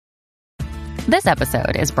This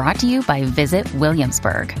episode is brought to you by Visit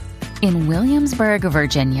Williamsburg. In Williamsburg,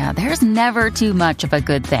 Virginia, there's never too much of a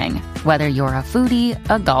good thing. Whether you're a foodie,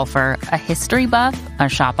 a golfer, a history buff, a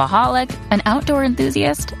shopaholic, an outdoor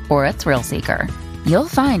enthusiast, or a thrill seeker, you'll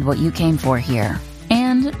find what you came for here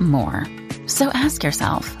and more. So ask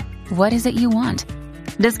yourself, what is it you want?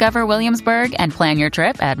 Discover Williamsburg and plan your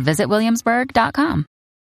trip at visitwilliamsburg.com.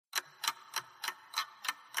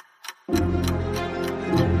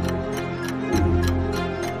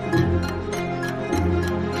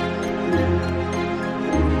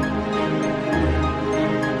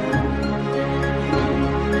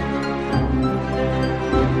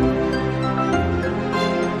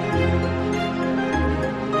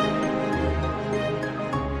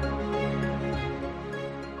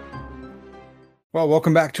 Well,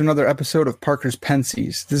 welcome back to another episode of Parker's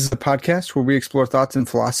Pensies. This is a podcast where we explore thoughts in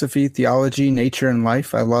philosophy, theology, nature, and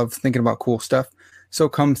life. I love thinking about cool stuff, so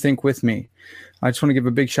come think with me. I just want to give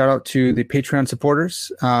a big shout out to the Patreon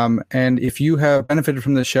supporters. And if you have benefited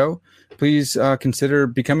from the show, please consider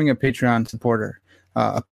becoming a Patreon supporter,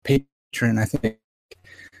 a patron, I think.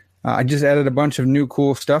 I just added a bunch of new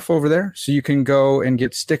cool stuff over there, so you can go and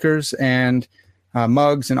get stickers and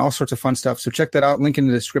mugs and all sorts of fun stuff. So check that out. Link in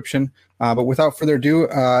the description. But without further ado,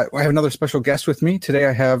 I have another special guest with me. Today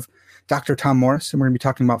I have Dr. Tom Morris, and we're going to be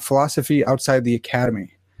talking about philosophy outside the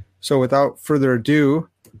academy. So without further ado,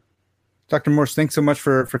 Dr. Morris, thanks so much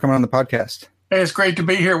for coming on the podcast. Hey, it's great to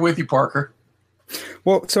be here with you, Parker.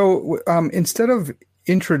 Well, so instead of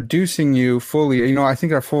introducing you fully, I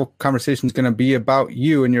think our full conversation is going to be about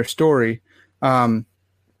you and your story. Can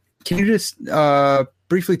you just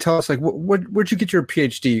briefly tell us, where'd you get your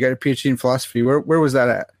PhD? You got a PhD in philosophy. Where was that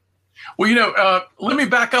at? Well, let me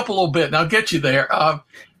back up a little bit, and I'll get you there.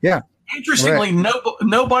 Yeah. Interestingly, right.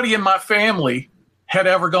 Nobody in my family had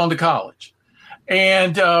ever gone to college.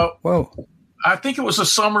 And whoa. I think it was the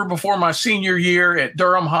summer before my senior year at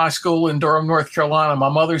Durham High School in Durham, North Carolina. My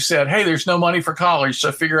mother said, hey, there's no money for college,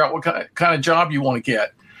 so figure out what kind of job you want to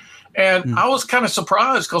get. And I was kind of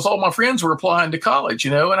surprised because all my friends were applying to college,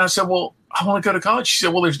 and I said, well, I want to go to college. She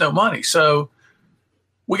said, well, there's no money. So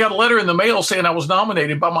we got a letter in the mail saying I was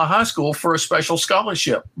nominated by my high school for a special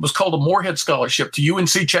scholarship. It was called a Moorhead Scholarship to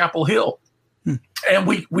UNC Chapel Hill. And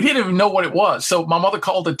we didn't even know what it was. So my mother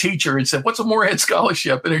called the teacher and said, what's a Moorhead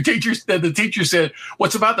Scholarship? And the teacher said,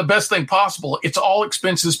 what's about the best thing possible? It's all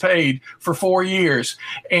expenses paid for 4 years.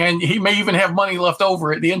 And he may even have money left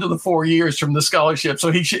over at the end of the 4 years from the scholarship. So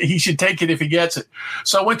he should take it if he gets it.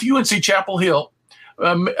 So I went to UNC Chapel Hill,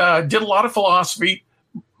 did a lot of philosophy,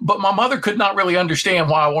 but my mother could not really understand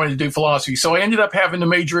why I wanted to do philosophy. So I ended up having to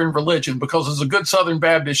major in religion because as a good Southern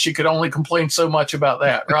Baptist, she could only complain so much about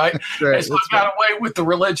that, right? Right, and so I got away with the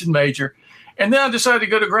religion major. And then I decided to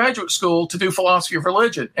go to graduate school to do philosophy of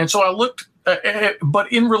religion. And so I looked,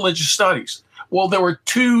 but in religious studies. Well, there were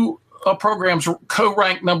two programs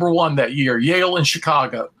co-ranked number one that year, Yale and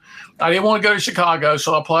Chicago. I didn't want to go to Chicago,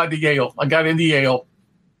 so I applied to Yale. I got into Yale.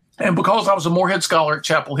 And because I was a Moorhead Scholar at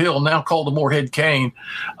Chapel Hill, now called the Moorhead Cane,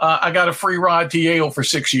 I got a free ride to Yale for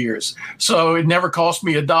 6 years. So it never cost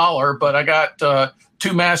me $1, but I got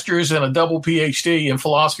 2 masters and a double PhD in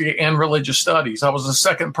philosophy and religious studies. I was the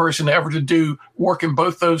second person ever to work in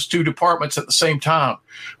both those two departments at the same time,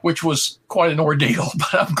 which was quite an ordeal,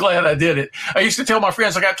 but I'm glad I did it. I used to tell my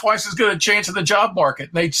friends I got twice as good a chance in the job market.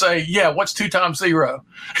 And they'd say, yeah, what's 2 times 0?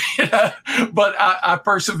 But I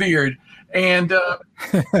persevered. And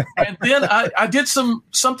then I did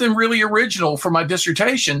something really original for my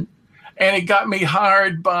dissertation, and it got me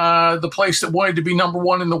hired by the place that wanted to be number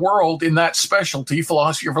one in the world in that specialty,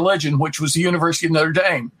 philosophy of religion, which was the University of Notre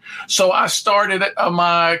Dame. So I started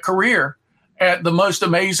my career at the most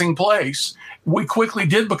amazing place. We quickly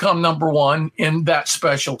did become number one in that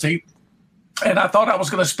specialty, and I thought I was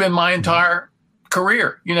going to spend my entire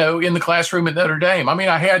career, in the classroom at Notre Dame. I mean,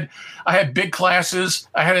 I had big classes.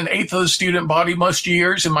 I had an eighth of the student body most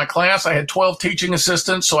years in my class. I had 12 teaching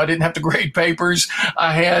assistants, so I didn't have to grade papers.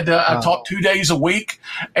 I taught 2 days a week,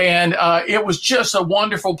 and it was just a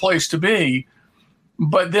wonderful place to be.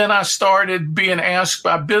 But then I started being asked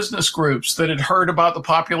by business groups that had heard about the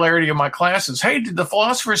popularity of my classes, hey, did the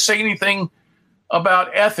philosophers say anything about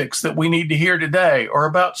ethics that we need to hear today, or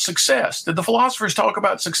about success? Did the philosophers talk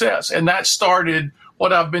about success? And that started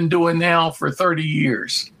what I've been doing now for 30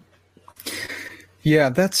 years. Yeah,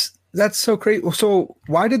 that's so great. So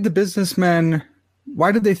why did the businessmen,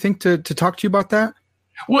 why did they think to talk to you about that?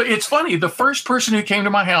 Well, it's funny. The first person who came to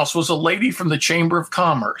my house was a lady from the Chamber of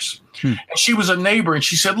Commerce. And she was a neighbor, and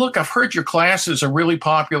she said, look, I've heard your classes are really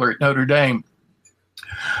popular at Notre Dame.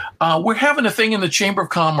 We're having a thing in the Chamber of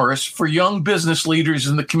Commerce for young business leaders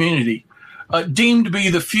in the community deemed to be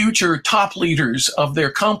the future top leaders of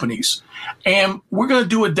their companies. And we're going to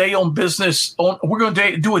do a day on business. We're going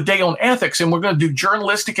to do a day on ethics, and we're going to do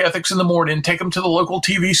journalistic ethics in the morning, take them to the local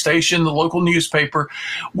TV station, the local newspaper.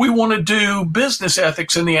 We want to do business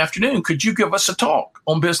ethics in the afternoon. Could you give us a talk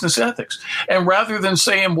on business ethics? And rather than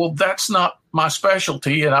saying, well, that's not my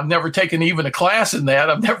specialty, and I've never taken even a class in that,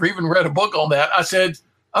 I've never even read a book on that, I said,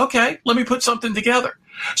 okay, let me put something together.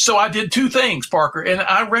 So I did two things, Parker, and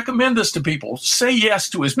I recommend this to people. Say yes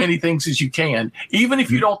to as many things as you can, even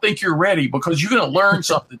if you don't think you're ready, because you're going to learn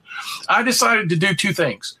something. I decided to do two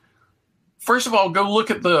things. First of all, go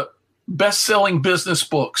look at the best-selling business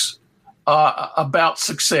books about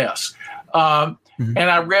success. And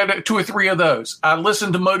I read 2 or 3 of those. I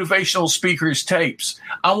listened to motivational speakers' tapes.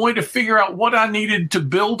 I wanted to figure out what I needed to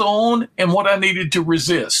build on and what I needed to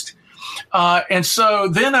resist. And so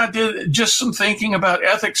then I did just some thinking about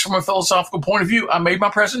ethics from a philosophical point of view. I made my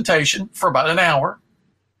presentation for about an hour,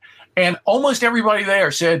 and almost everybody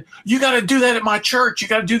there said, you got to do that at my church. You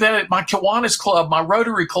got to do that at my Kiwanis Club, my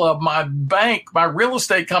Rotary Club, my bank, my real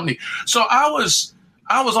estate company. So I was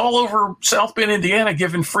all over South Bend, Indiana,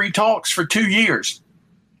 giving free talks for 2 years.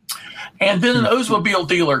 And then an Oldsmobile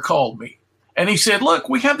dealer called me, and he said, look,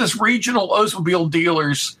 we have this regional Oldsmobile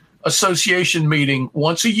dealers association meeting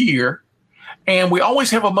once a year, and we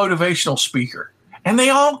always have a motivational speaker, and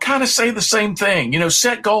they all kind of say the same thing,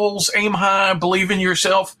 set goals, aim high, believe in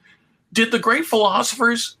yourself. Did the great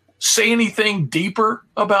philosophers say anything deeper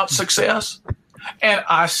about success? And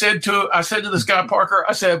I said to this guy, Parker,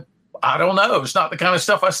 I said, I don't know. It's not the kind of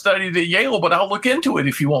stuff I studied at Yale, but I'll look into it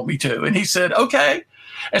if you want me to. And he said, okay.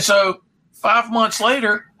 And so 5 months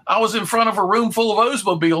later, I was in front of a room full of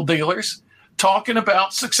Oldsmobile dealers talking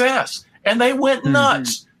about success, and they went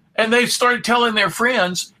nuts, and they started telling their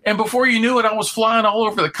friends. And before you knew it, I was flying all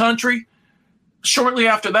over the country. Shortly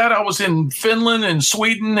after that, I was in Finland and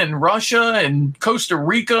Sweden and Russia and Costa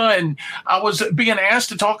Rica, and I was being asked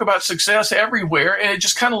to talk about success everywhere. And it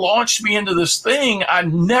just kind of launched me into this thing I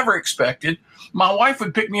never expected. My wife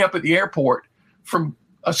would pick me up at the airport from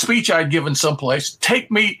a speech I'd given someplace,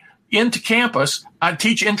 take me into campus. I'd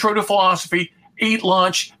teach intro to philosophy, eat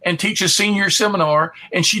lunch, and teach a senior seminar,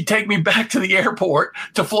 and she'd take me back to the airport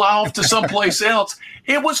to fly off to someplace else.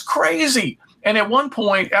 It was crazy. And at one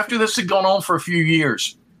point, after this had gone on for a few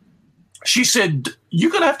years, she said, you're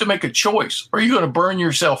going to have to make a choice, or you're going to burn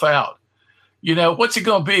yourself out. What's it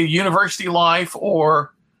going to be, university life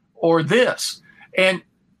or this? And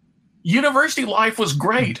university life was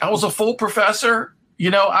great. I was a full professor.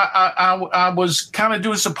 I was kind of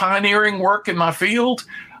doing some pioneering work in my field.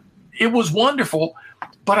 It was wonderful,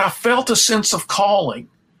 but I felt a sense of calling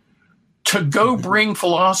to go bring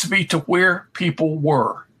philosophy to where people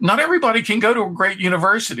were. Not everybody can go to a great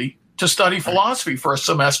university to study philosophy for a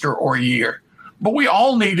semester or a year, but we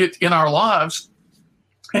all need it in our lives.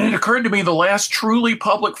 And it occurred to me the last truly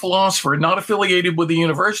public philosopher not affiliated with the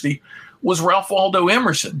university was Ralph Waldo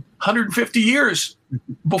Emerson, 150 years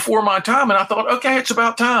before my time. And I thought, okay, it's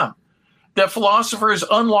about time that philosophers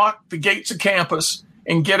unlock the gates of campus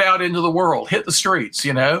and get out into the world, hit the streets,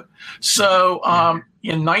 So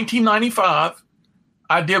in 1995,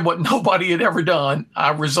 I did what nobody had ever done. I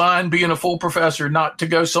resigned being a full professor, not to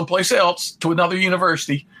go someplace else to another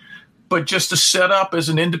university, but just to set up as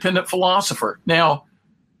an independent philosopher. Now,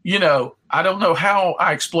 I don't know how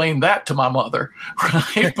I explained that to my mother,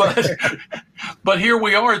 right? But here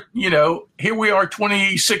we are, here we are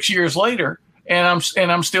 26 years later, and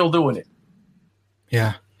I'm still doing it.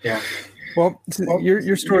 Yeah. Well,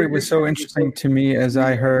 your story was so interesting to me as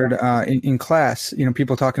I heard in class,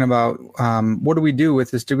 people talking about what do we do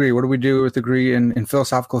with this degree? What do we do with a degree in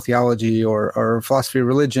philosophical theology or philosophy of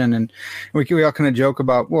religion? And we all kind of joke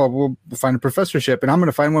about, well, we'll find a professorship and I'm going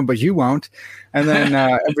to find one, but you won't. And then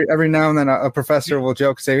every now and then a professor will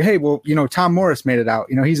joke, say, hey, well, Tom Morris made it out.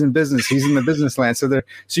 He's in business. He's in the business land. So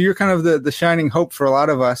you're kind of the shining hope for a lot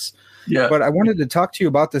of us. Yeah. But I wanted to talk to you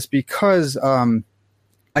about this because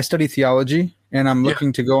I study theology, and I'm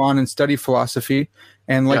looking to go on and study philosophy.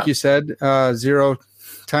 And like you said, 0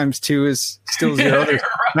 times 2 is still 0. There's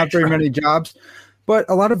not very many jobs. But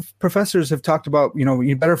a lot of professors have talked about,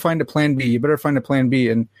 you better find a plan B. You better find a plan B.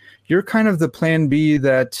 And you're kind of the plan B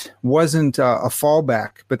that wasn't a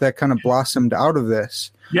fallback, but that kind of blossomed out of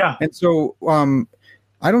this. Yeah. And so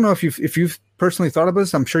I don't know if you've personally thought about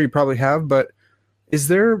this. I'm sure you probably have. But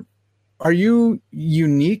are you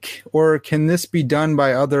unique, or can this be done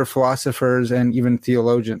by other philosophers and even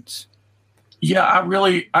theologians? Yeah,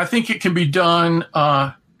 I think it can be done.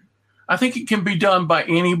 I think it can be done by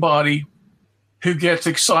anybody who gets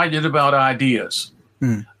excited about ideas.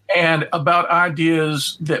 and about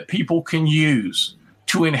ideas that people can use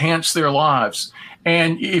to enhance their lives.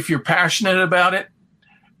 And if you're passionate about it,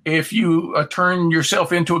 if you turn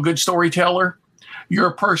yourself into a good storyteller, you're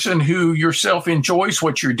a person who yourself enjoys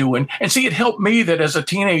what you're doing. And see, it helped me that as a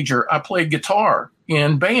teenager, I played guitar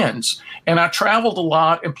in bands and I traveled a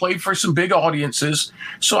lot and played for some big audiences.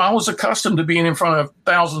 So I was accustomed to being in front of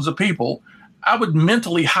thousands of people. I would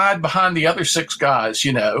mentally hide behind the other 6 guys,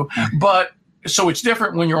 but so it's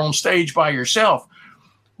different when you're on stage by yourself.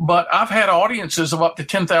 But I've had audiences of up to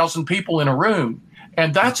 10,000 people in a room,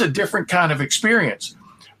 and that's a different kind of experience.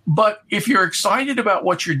 But if you're excited about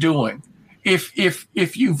what you're doing, if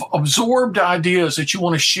you've absorbed ideas that you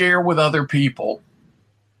want to share with other people,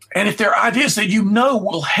 and if they're ideas that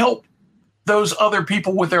will help those other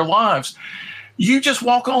people with their lives, you just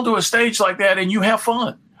walk onto a stage like that and you have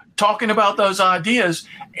fun talking about those ideas,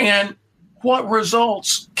 and what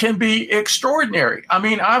results can be extraordinary. I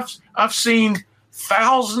mean, I've seen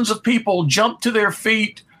thousands of people jump to their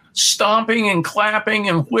feet, stomping and clapping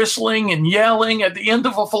and whistling and yelling at the end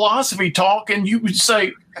of a philosophy talk. And you would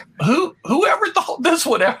say, whoever thought this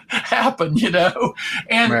would happen,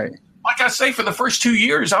 And right. Like I say, for the first 2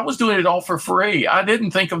 years, I was doing it all for free. I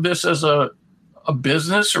didn't think of this as a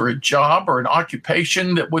business or a job or an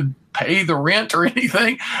occupation that would pay the rent or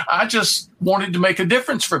anything. I just wanted to make a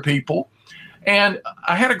difference for people. And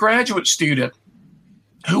I had a graduate student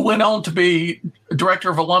who went on to be director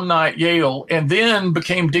of alumni at Yale and then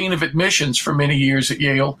became dean of admissions for many years at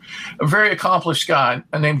Yale, a very accomplished guy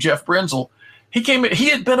named Jeff Brenzel. He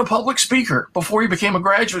had been a public speaker before he became a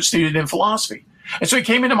graduate student in philosophy. And so he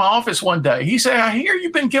came into my office one day. He said, I hear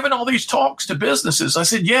you've been giving all these talks to businesses. I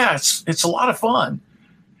said, yeah, it's a lot of fun.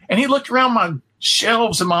 And he looked around my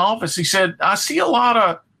shelves in my office. He said, I see a lot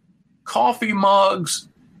of coffee mugs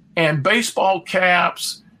and baseball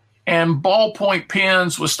caps and ballpoint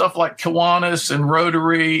pens with stuff like Kiwanis and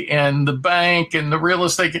Rotary and the bank and the real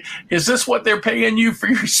estate. Is this what they're paying you for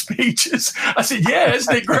your speeches? I said, yeah,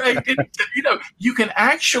 isn't it great? You can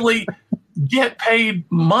actually get paid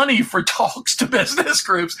money for talks to business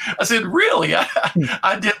groups. I said, really?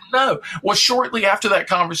 I didn't know. Well, shortly after that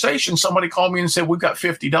conversation, somebody called me and said, we've got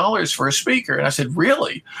 $50 for a speaker. And I said,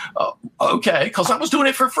 really? Okay. Because I was doing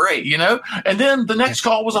it for free, And then the next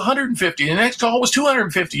call was $150. The next call was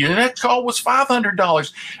 $250. And the next call was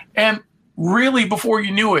 $500. And really, before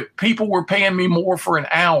you knew it, people were paying me more for an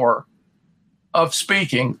hour of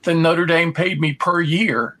speaking than Notre Dame paid me per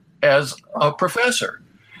year as a professor.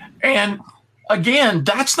 And again,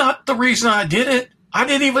 that's not the reason I did it. I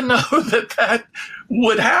didn't even know that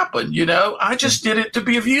would happen. I just did it to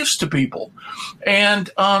be of use to people.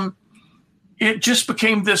 And it just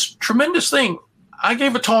became this tremendous thing. I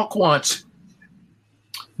gave a talk once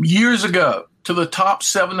years ago to the top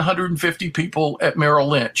 750 people at Merrill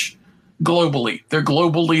Lynch globally, their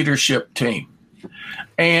global leadership team.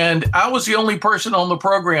 And I was the only person on the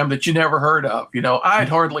program that you never heard of. I had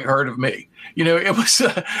hardly heard of me. It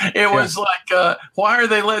was like, why are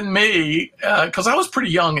they letting me? Because I was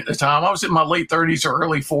pretty young at the time. I was in my late 30s or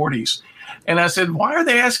early 40s. And I said, why are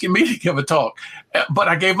they asking me to give a talk? But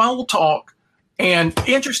I gave my little talk. And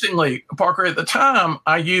interestingly, Parker, at the time,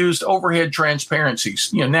 I used overhead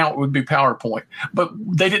transparencies. Now it would be PowerPoint, but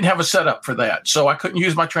they didn't have a setup for that. So I couldn't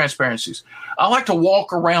use my transparencies. I like to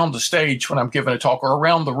walk around the stage when I'm giving a talk or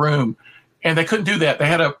around the room. And they couldn't do that. They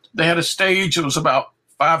had a stage that was about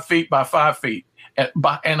 5 feet by 5 feet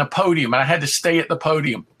and a podium. And I had to stay at the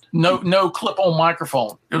podium. No clip-on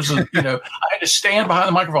microphone. It was, I had to stand behind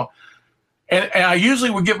the microphone. And I usually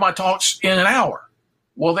would give my talks in an hour.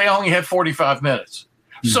 Well, they only had 45 minutes.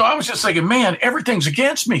 So I was just thinking, man, everything's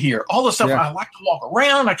against me here. All the stuff I like to walk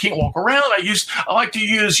around, I can't walk around. I like to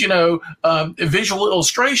use, visual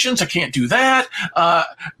illustrations. I can't do that.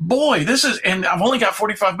 And I've only got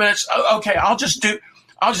 45 minutes. Okay, I'll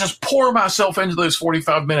just pour myself into those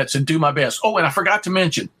 45 minutes and do my best. Oh, and I forgot to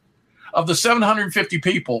mention, of the 750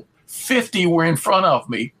 people, 50 were in front of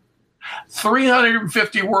me.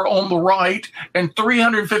 350 were on the right, and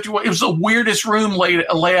 350 it was the weirdest room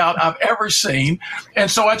layout I've ever seen. And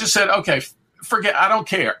so I just said, okay, forget, I don't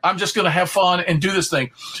care. I'm just going to have fun and do this thing.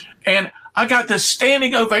 And I got this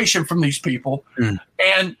standing ovation from these people.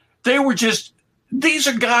 And they were these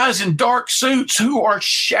are guys in dark suits who are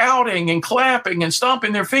shouting and clapping and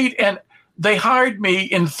stomping their feet. And they hired me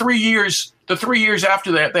in 3 years. The 3 years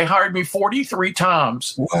after that, they hired me 43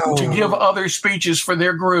 times to give other speeches for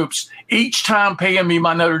their groups, each time paying me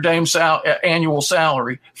my Notre Dame annual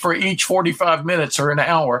salary for each 45 minutes or an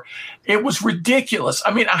hour. It was ridiculous.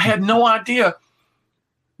 I mean, I had no idea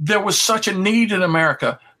there was such a need in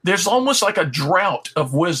America. There's almost like a drought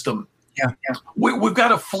of wisdom We've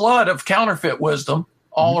got a flood of counterfeit wisdom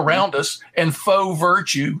all around us and faux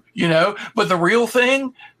virtue, but the real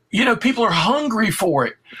thing, people are hungry for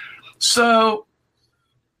it. So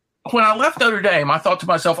when I left Notre Dame, I thought to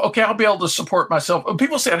myself, okay, I'll be able to support myself. And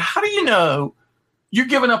people said, how do you know you're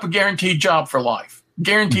giving up a guaranteed job for life,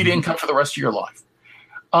 guaranteed income for the rest of your life,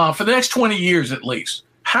 for the next 20 years at least?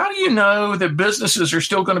 How do you know that businesses are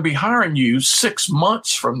still going to be hiring you 6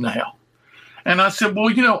 months from now? And I said,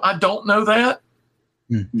 well, I don't know that,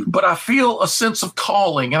 but I feel a sense of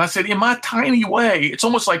calling. And I said, in my tiny way, it's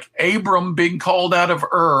almost like Abram being called out of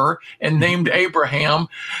Ur and named Abraham,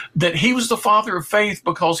 that he was the father of faith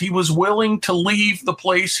because he was willing to leave the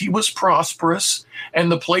place he was prosperous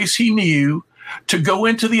and the place he knew to go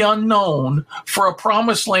into the unknown for a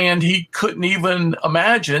promised land he couldn't even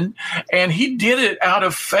imagine. And he did it out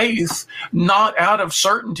of faith, not out of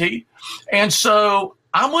certainty. And so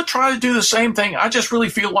I'm going to try to do the same thing. I just really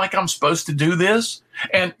feel like I'm supposed to do this.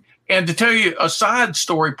 And to tell you a side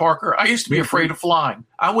story, Parker, I used to be afraid of flying.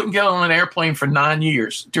 I wouldn't get on an airplane for 9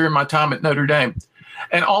 years during my time at Notre Dame.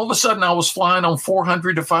 And all of a sudden I was flying on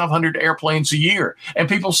 400 to 500 airplanes a year. And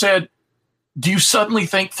people said, do you suddenly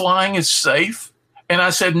think flying is safe? And I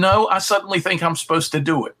said, no, I suddenly think I'm supposed to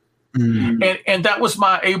do it. And that was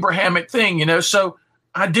my Abrahamic thing, So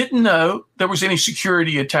I didn't know there was any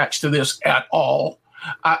security attached to this at all.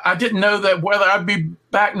 I didn't know that whether I'd be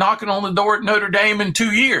back knocking on the door at Notre Dame in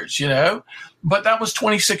 2 years, but that was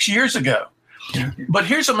 26 years ago. But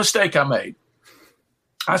here's a mistake I made.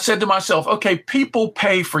 I said to myself, okay, people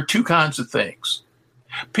pay for two kinds of things.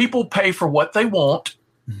 People pay for what they want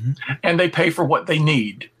and they pay for what they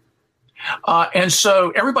need. And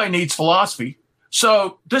so everybody needs philosophy.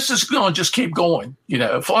 So this is going to just keep going.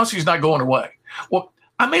 Philosophy is not going away. Well,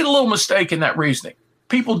 I made a little mistake in that reasoning.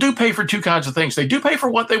 People do pay for two kinds of things. They do pay for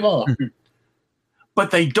what they want,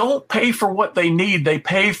 but they don't pay for what they need. They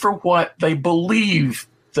pay for what they believe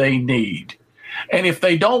they need. And if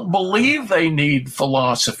they don't believe they need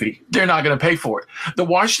philosophy, they're not going to pay for it. The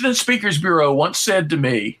Washington Speakers Bureau once said to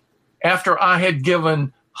me, after I had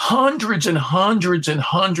given hundreds and hundreds and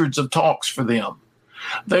hundreds of talks for them,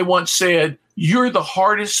 they once said, you're the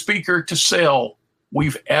hardest speaker to sell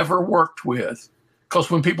we've ever worked with. Because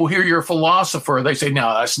when people hear you're a philosopher, they say,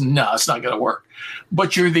 no, it's not going to work.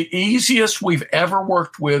 But you're the easiest we've ever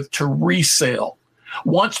worked with to resell.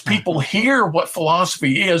 Once people hear what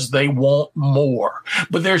philosophy is, they want more.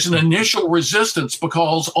 But there's an initial resistance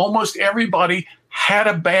because almost everybody had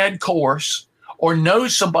a bad course or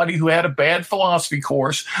knows somebody who had a bad philosophy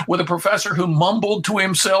course with a professor who mumbled to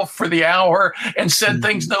himself for the hour and said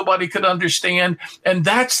things nobody could understand. And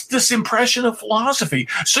that's this impression of philosophy.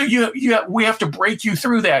 So we have to break you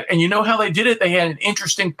through that. And you know how they did it? They had an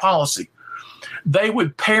interesting policy. They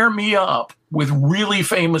would pair me up with really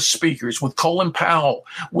famous speakers, with Colin Powell,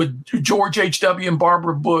 with George H.W. and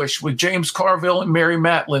Barbara Bush, with James Carville and Mary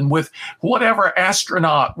Matlin, with whatever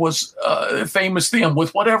astronaut was famous then,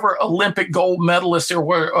 with whatever Olympic gold medalist there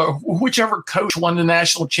were, or whichever coach won the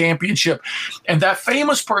national championship. And that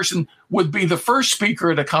famous person would be the first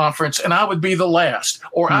speaker at a conference, and I would be the last.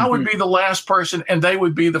 Or I would be the last person, and they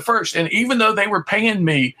would be the first. And even though they were paying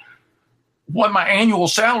me what my annual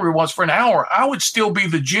salary was for an hour, I would still be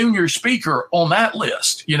the junior speaker on that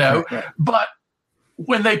list, Right. But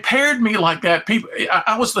when they paired me like that,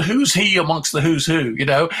 I was the who's he amongst the who's who,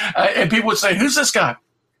 and people would say, who's this guy?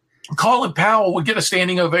 Colin Powell would get a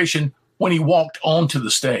standing ovation when he walked onto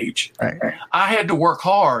the stage. Right. I had to work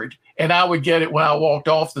hard, and I would get it when I walked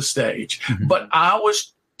off the stage. But I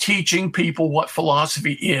was teaching people what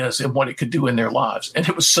philosophy is and what it could do in their lives. And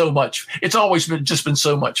it was so much, it's always been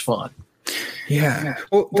so much fun. Yeah.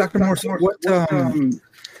 Well, Dr. Morse,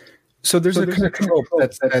 so there's a kind of trope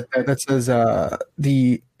that says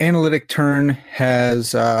the analytic turn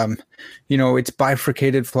has, it's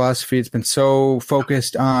bifurcated philosophy. It's been so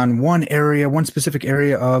focused on one specific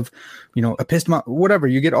area of, episteme, whatever.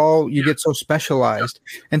 You get so specialized.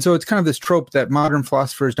 And so it's kind of this trope that modern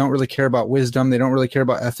philosophers don't really care about wisdom. They don't really care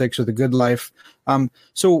about ethics or the good life.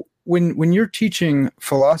 So when you're teaching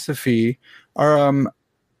philosophy,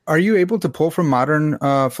 are you able to pull from modern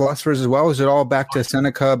philosophers as well? Is it all back to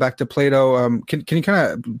Seneca, back to Plato? Can you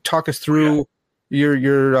kind of talk us through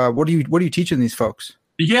your what are you teaching these folks?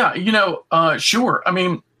 Yeah, sure. I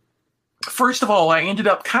mean, first of all, I ended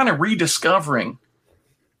up kind of rediscovering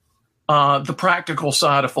the practical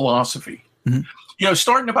side of philosophy.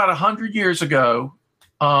 Starting about 100 years ago,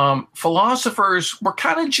 philosophers were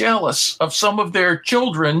kind of jealous of some of their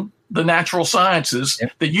children, the natural sciences,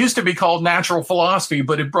 that used to be called natural philosophy,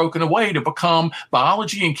 but had broken away to become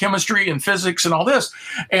biology and chemistry and physics and all this.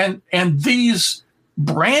 And these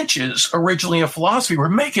branches originally of philosophy were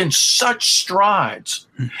making such strides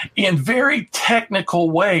in very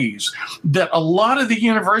technical ways that a lot of the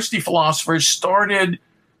university philosophers started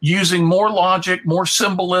using more logic, more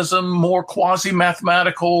symbolism, more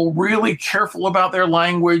quasi-mathematical, really careful about their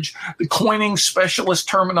language, coining specialist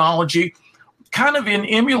terminology, kind of in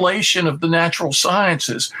emulation of the natural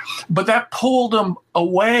sciences. But that pulled them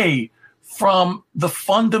away from the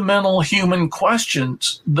fundamental human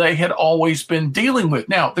questions they had always been dealing with.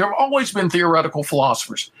 Now, there have always been theoretical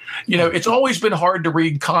philosophers. It's always been hard to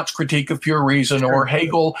read Kant's Critique of Pure Reason or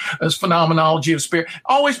Hegel's Phenomenology of Spirit.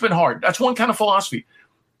 Always been hard. That's one kind of philosophy.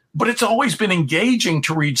 But it's always been engaging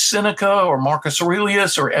to read Seneca or Marcus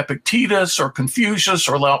Aurelius or Epictetus or Confucius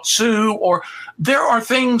or Lao Tzu, or there are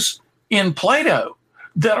things in Plato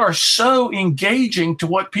that are so engaging to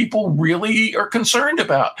what people really are concerned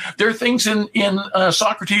about. There are things in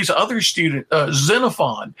Socrates' other student,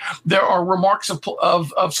 Xenophon. There are remarks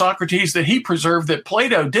of Socrates that he preserved that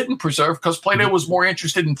Plato didn't preserve because Plato was more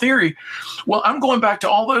interested in theory. Well, I'm going back to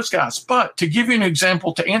all those guys. But to give you an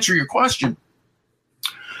example to answer your question,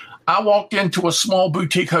 I walked into a small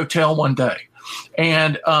boutique hotel one day,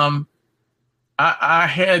 and I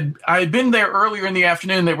had been there earlier in the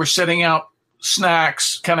afternoon. They were setting out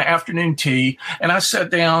snacks, kind of afternoon tea, and I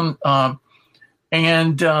sat down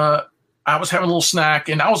and I was having a little snack,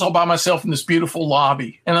 and I was all by myself in this beautiful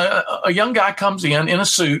lobby. And a young guy comes in a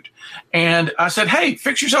suit, and I said, "Hey,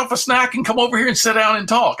 fix yourself a snack and come over here and sit down and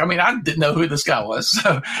talk." I mean, I didn't know who this guy was.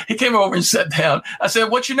 So he came over and sat down. I said,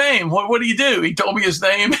 "What's your name? What do you do?" He told me his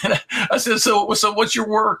name. And I said, so what's your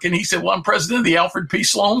work? And he said, "Well, I'm president of the Alfred P.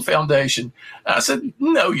 Sloan Foundation." And I said,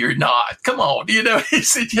 "No, you're not. Come on." He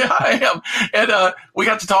said, "Yeah, I am." And we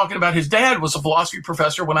got to talking about his dad was a philosophy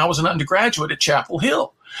professor when I was an undergraduate at Chapel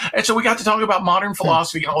Hill. And so we got to talk about modern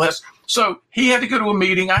philosophy and all this. So he had to go to a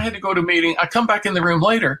meeting. I had to go to a meeting. I come back in the room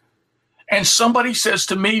later, and somebody says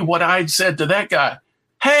to me what I'd said to that guy.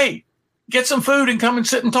 "Hey, get some food and come and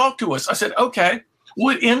sit and talk to us." I said, "Okay."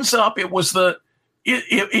 Well, it ends up it was the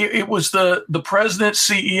president,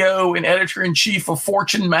 CEO, and editor-in-chief of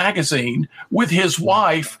Fortune magazine with his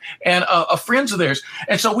wife and a friends of theirs.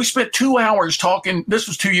 And so we spent 2 hours talking. This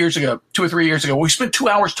was 2 or 3 years ago. We spent 2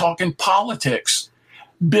 hours talking politics,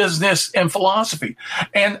 business, and philosophy.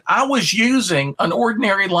 And I was using an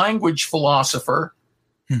ordinary language philosopher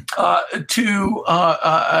to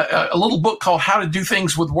a little book called How to Do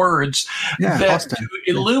Things with Words to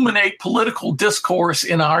illuminate political discourse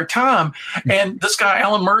in our time. And this guy,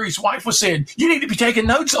 Alan Murray's wife, was saying, "You need to be taking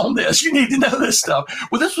notes on this. You need to know this stuff."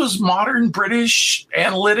 Well, this was modern British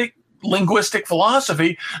analytic linguistic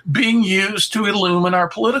philosophy being used to illumine our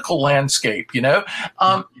political landscape,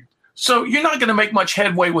 So you're not going to make much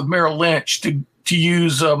headway with Merrill Lynch to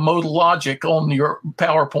use modal logic on your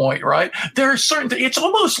PowerPoint, right? There are certain it's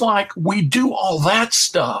almost like we do all that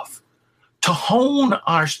stuff to hone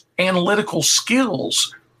our analytical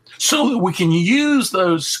skills so that we can use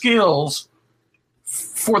those skills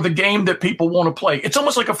for the game that people want to play. It's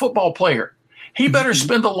almost like a football player. He better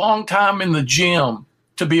spend a long time in the gym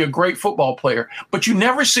to be a great football player, but you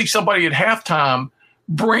never see somebody at halftime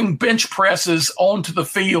bring bench presses onto the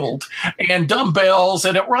field and dumbbells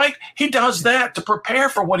and right. He does that to prepare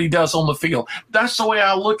for what he does on the field. That's the way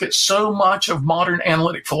I look at so much of modern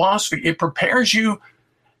analytic philosophy. It prepares you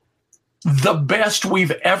the best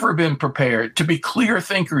we've ever been prepared to be clear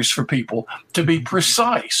thinkers for people, to be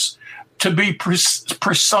precise,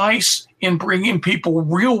 precise in bringing people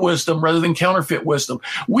real wisdom rather than counterfeit wisdom.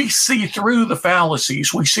 We see through the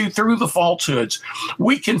fallacies. We see through the falsehoods.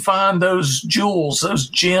 We can find those jewels, those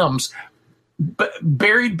gems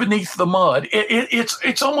buried beneath the mud.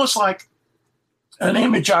 It's almost like an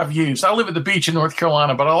image I've used. I live at the beach in North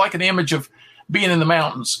Carolina, but I like an image of being in the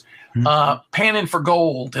mountains, panning for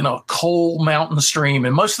gold in a cold mountain stream.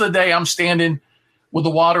 And most of the day I'm standing with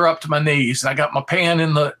the water up to my knees, and I got my pan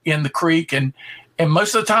in the creek, and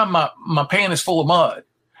most of the time my pan is full of mud.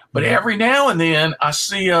 But every now and then I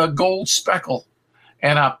see a gold speckle,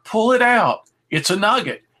 and I pull it out. It's a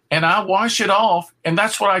nugget, and I wash it off, and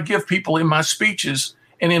that's what I give people in my speeches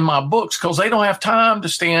and in my books, because they don't have time to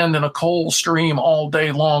stand in a cold stream all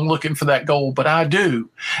day long looking for that gold, but I do.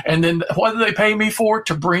 And then what do they pay me for?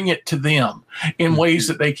 To bring it to them in ways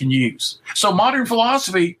that they can use. So modern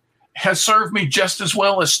philosophy has served me just as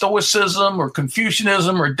well as Stoicism or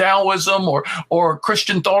Confucianism or Taoism or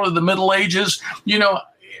Christian thought of the Middle Ages.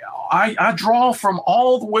 I draw from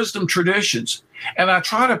all the wisdom traditions, and I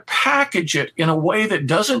try to package it in a way that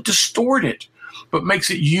doesn't distort it, but makes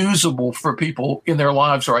it usable for people in their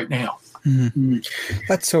lives right now. Mm-hmm.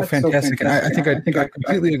 That's so fantastic. And I think I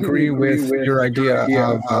completely agree with your idea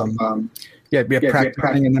of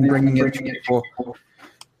practicing and then bringing it to people.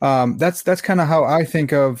 That's kind of how I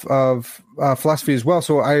think of philosophy as well.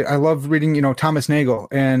 So I love reading, Thomas Nagel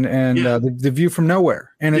and the View from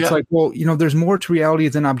Nowhere. And it's like, well, there's more to reality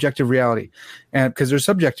than objective reality, and because there's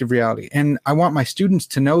subjective reality. And I want my students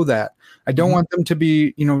to know that. I don't want them to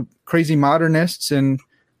be, crazy modernists and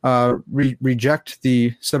reject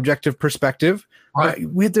the subjective perspective. Right.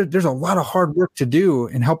 There's a lot of hard work to do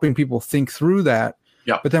in helping people think through that.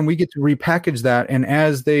 Yeah. But then we get to repackage that, and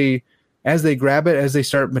as they grab it, as they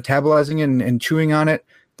start metabolizing it and chewing on it,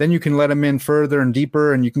 then you can let them in further and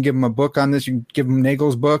deeper, and you can give them a book on this. You can give them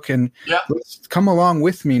Nagel's book, and let's come along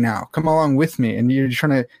with me now. Come along with me, and you're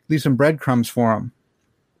trying to leave some breadcrumbs for them.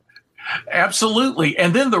 Absolutely.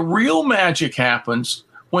 And then the real magic happens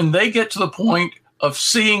when they get to the point of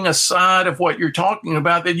seeing a side of what you're talking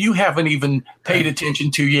about that you haven't even paid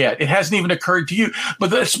attention to yet. It hasn't even occurred to you,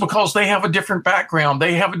 but that's because they have a different background.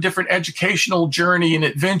 They have a different educational journey and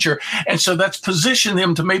adventure. And so that's positioned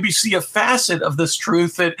them to maybe see a facet of this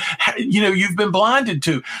truth that, you've been blinded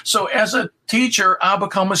to. So as a teacher, I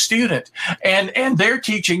become a student, and they're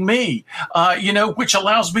teaching me, which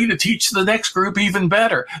allows me to teach the next group even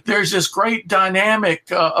better. There's this great dynamic,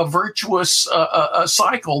 a virtuous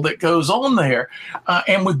cycle that goes on there.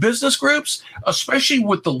 And with business groups, especially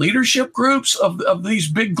with the leadership groups of these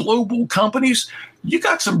big global companies, you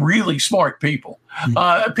got some really smart people,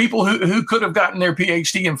 people who could have gotten their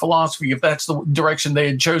PhD in philosophy if that's the direction they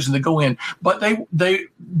had chosen to go in. But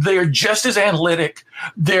they're just as analytic.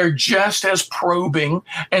 They're just as probing.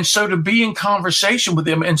 And so to be in conversation with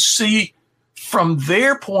them and see from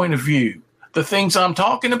their point of view the things I'm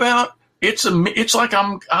talking about, it's like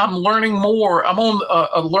I'm learning more. I'm on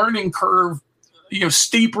a learning curve,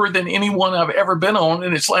 steeper than anyone I've ever been on,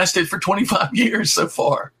 and it's lasted for 25 years so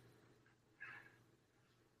far.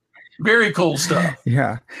 Very cool stuff.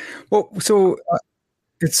 Yeah. Well, so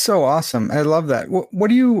it's so awesome. I love that. What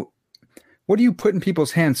do you put in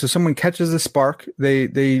people's hands? So someone catches a spark,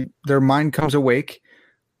 their mind comes awake.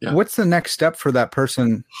 Yeah. What's the next step for that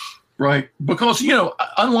person? Right. Because,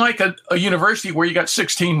 unlike a university where you got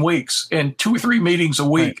 16 weeks and 2 or 3 meetings a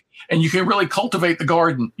week, right, and you can really cultivate the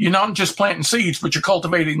garden, you're not just planting seeds, but you're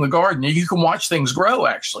cultivating the garden. You can watch things grow,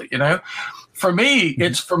 actually. For me,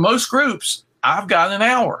 it's for most groups, I've got an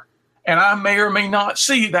hour. And I may or may not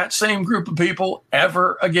see that same group of people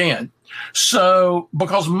ever again. So,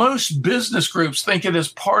 because most business groups think it is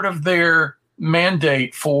part of their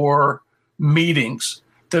mandate for meetings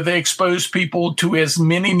that they expose people to as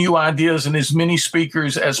many new ideas and as many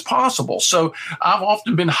speakers as possible. So I've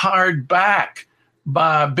often been hired back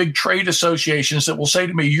by big trade associations that will say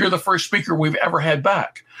to me, "You're the first speaker we've ever had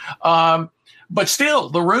back." But still,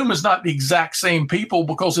 the room is not the exact same people,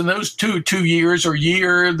 because in those two years or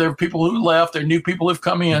year, there are people who left, there are new people who've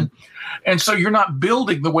come in. And so you're not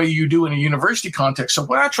building the way you do in a university context. So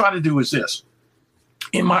what I try to do is this.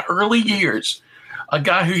 In my early years, a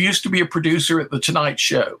guy who used to be a producer at The Tonight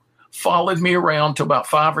Show followed me around to about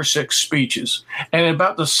 5 or 6 speeches. And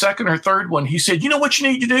about the second or third one, he said, "You know what you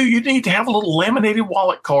need to do? You need to have a little laminated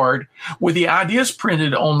wallet card with the ideas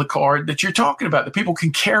printed on the card that you're talking about, that people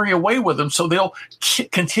can carry away with them so they'll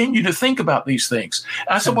continue to think about these things."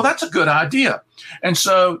 And I said, "Well, that's a good idea." And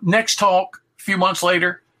so next talk, a few months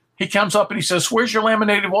later, he comes up and he says, "Where's your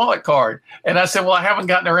laminated wallet card?" And I said, "Well, I haven't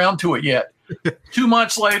gotten around to it yet." 2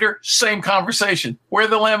 months later, same conversation. "Where are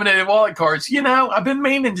the laminated wallet cards?" I've been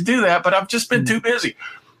meaning to do that, but I've just been too busy.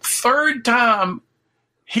 Third time,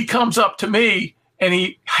 he comes up to me and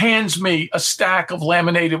he hands me a stack of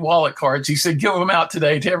laminated wallet cards. He said, "Give them out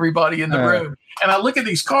today to everybody in the room." And I look at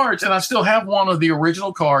these cards, and I still have one of the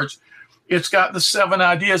original cards. It's got the 7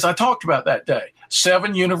 ideas I talked about that day.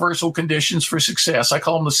 7 universal conditions for success. I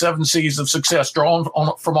call them the 7 C's of success, drawn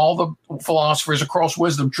from all the philosophers across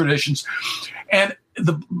wisdom traditions. And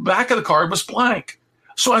the back of the card was blank.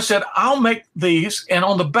 So I said, I'll make these, and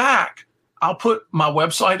on the back, I'll put my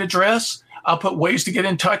website address. I'll put ways to get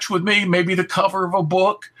in touch with me, maybe the cover of a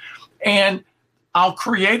book, and I'll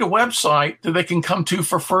create a website that they can come to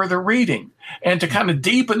for further reading and to kind of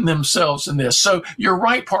deepen themselves in this. So you're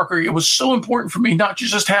right, Parker. It was so important for me not to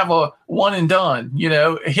just have a one and done,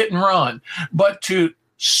 a hit and run, but to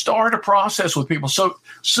start a process with people.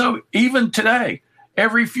 So even today,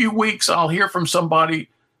 every few weeks, I'll hear from somebody,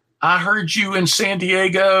 "I heard you in San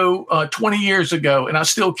Diego 20 years ago, and I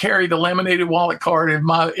still carry the laminated wallet card in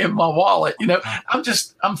my wallet."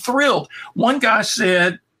 I'm thrilled. One guy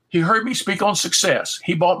said, he heard me speak on success.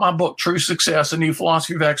 He bought my book, True Success, A New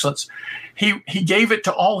Philosophy of Excellence. He gave it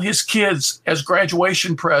to all his kids as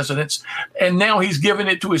graduation presents, and now he's giving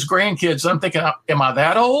it to his grandkids. I'm thinking, am I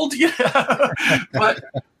that old? But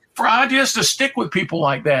for ideas to stick with people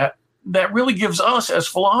like that, that really gives us as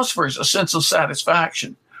philosophers a sense of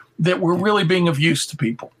satisfaction that we're really being of use to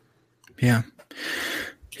people. Yeah.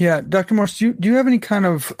 Yeah. Dr. Morse, do you have any kind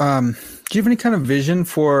of, vision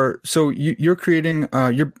for, so you're creating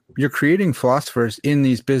philosophers in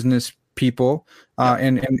these business people,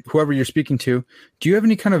 and whoever you're speaking to. Do you have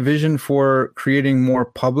any kind of vision for creating more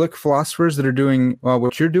public philosophers that are doing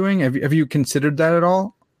what you're doing? Have you considered that at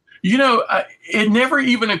all? It never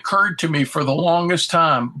even occurred to me for the longest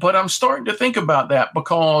time, but I'm starting to think about that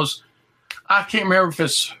because I can't remember if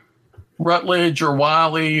it's Rutledge or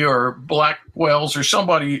Wiley or Blackwell's or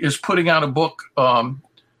somebody is putting out a book,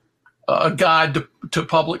 a guide to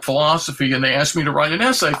public philosophy, and they asked me to write an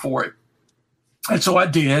essay for it. And so I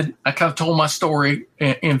did. I kind of told my story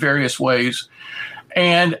in various ways.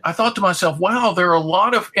 And I thought to myself, wow, there are a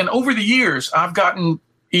lot of, and over the years, I've gotten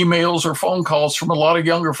emails or phone calls from a lot of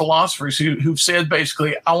younger philosophers who've said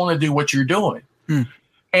basically, I want to do what you're doing.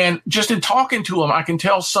 And just in talking to them, I can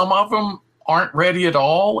tell some of them aren't ready at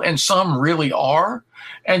all, and some really are.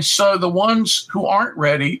 And so the ones who aren't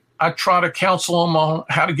ready, I try to counsel them on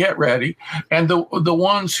how to get ready. And the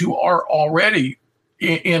ones who are already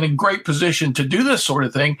in a great position to do this sort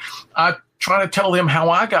of thing, I try to tell them how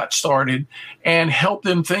I got started and help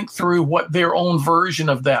them think through what their own version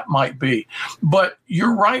of that might be. But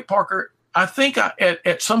you're right, Parker. I think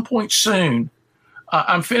at some point soon,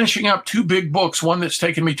 I'm finishing up 2 big books, one that's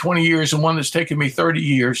taken me 20 years and one that's taken me 30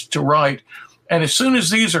 years to write. And as soon as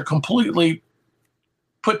these are completely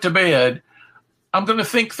put to bed, I'm going to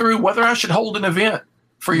think through whether I should hold an event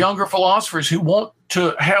for younger philosophers who want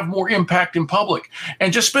to have more impact in public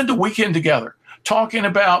and just spend a weekend together talking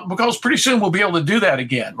about, because pretty soon we'll be able to do that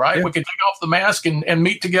again, right? Yeah. We can take off the mask and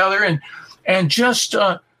meet together and just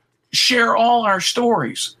share all our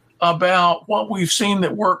stories about what we've seen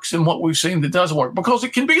that works and what we've seen that doesn't work. Because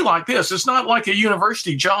it can be like this. It's not like a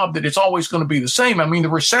university job that it's always going to be the same. I mean, the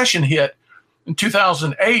recession hit in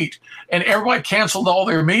 2008 and everybody canceled all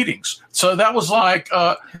their meetings. So that was like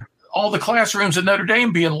all the classrooms at Notre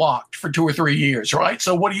Dame being locked for 2 or 3 years, right?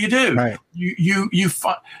 So what do? Right.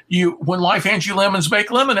 You when life hands you lemons,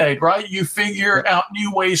 make lemonade, right? You figure out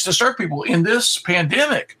new ways to serve people. In this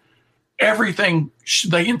pandemic, everything,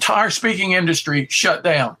 the entire speaking industry shut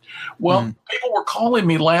down. Well, people were calling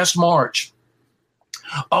me last March.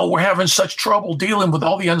 Oh, we're having such trouble dealing with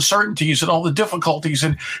all the uncertainties and all the difficulties.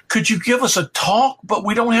 And could you give us a talk? But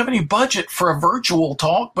we don't have any budget for a virtual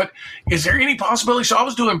talk. But is there any possibility? So I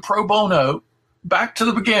was doing pro bono, back to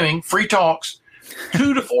the beginning, free talks,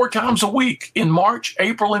 2 to 4 times a week in March,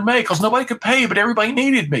 April, and May, because nobody could pay, but everybody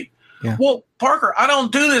needed me. Yeah. Well, Parker, I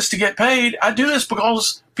don't do this to get paid. I do this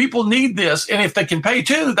because people need this. And if they can pay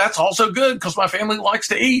too, that's also good because my family likes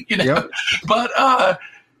to eat, you know. Yep.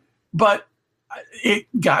 But it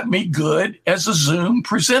got me good as a Zoom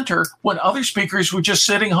presenter when other speakers were just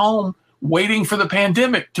sitting home waiting for the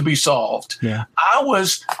pandemic to be solved. Yeah. I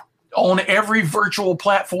was on every virtual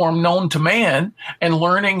platform known to man and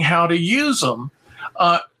learning how to use them.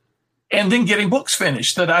 And then getting books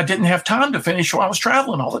finished that I didn't have time to finish while I was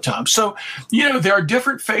traveling all the time. So, you know, there are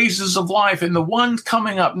different phases of life. And the one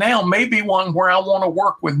coming up now may be one where I want to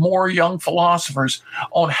work with more young philosophers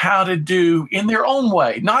on how to do in their own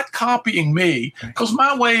way, not copying me, because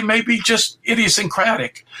my way may be just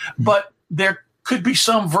idiosyncratic. But there could be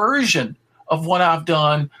some version of what I've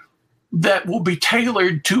done that will be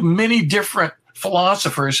tailored to many different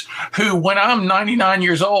philosophers who, when I'm 99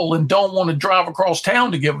 years old and don't want to drive across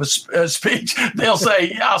town to give a speech, they'll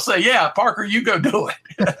say, I'll say, yeah, Parker, you go do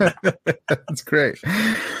it. That's great.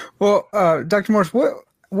 Well, Dr. Morse,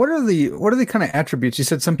 what are the kind of attributes? You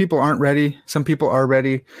said some people aren't ready, some people are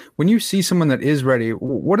ready. When you see someone that is ready,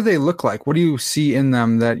 what do they look like? What do you see in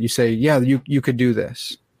them that you say, yeah, you could do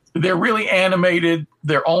this? They're really animated.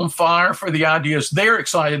 They're on fire for the ideas. They're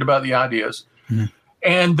excited about the ideas. Mm-hmm.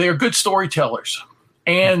 And they're good storytellers.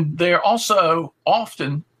 And they're also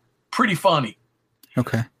often pretty funny.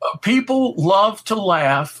 Okay. People love to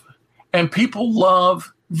laugh, and people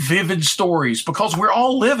love vivid stories because we're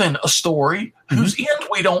all living a story whose end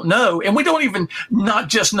we don't know. And we don't even not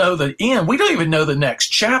just know the end. We don't even know the next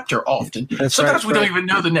chapter often. Sometimes we don't even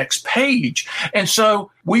know the next page. And so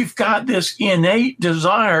we've got this innate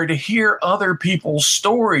desire to hear other people's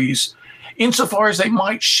stories insofar as they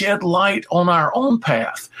might shed light on our own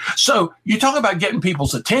path. So you talk about getting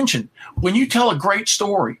people's attention. When you tell a great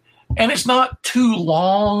story, and it's not too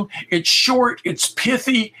long, it's short, it's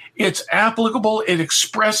pithy, it's applicable. It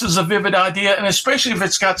expresses a vivid idea. And especially if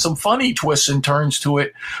it's got some funny twists and turns to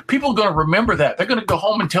it, people are going to remember that. They're going to go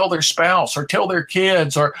home and tell their spouse or tell their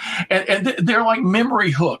kids, and they're like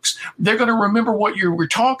memory hooks. They're going to remember what you were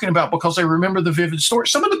talking about because they remember the vivid story.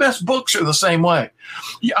 Some of the best books are the same way.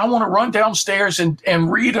 I want to run downstairs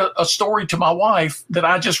and read a story to my wife that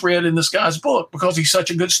I just read in this guy's book because he's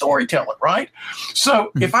such a good storyteller, right?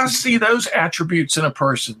 So if I see those attributes in a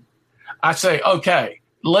person, I say, okay,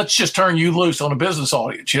 let's just turn you loose on a business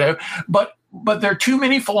audience, But there are too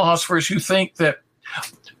many philosophers who think that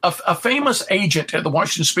a famous agent at the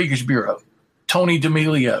Washington Speakers Bureau, Tony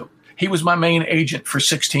D'Amelio, he was my main agent for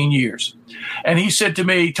 16 years. And he said to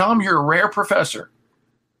me, Tom, you're a rare professor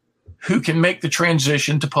who can make the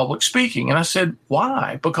transition to public speaking. And I said,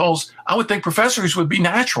 why? Because I would think professors would be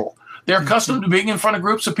natural. They're accustomed to being in front of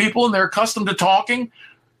groups of people and they're accustomed to talking.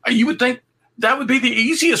 You would think that would be the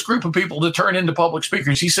easiest group of people to turn into public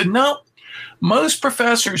speakers. He said, no, most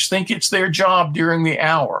professors think it's their job during the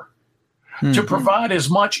hour to provide as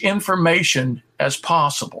much information as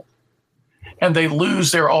possible. And they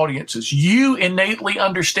lose their audiences. You innately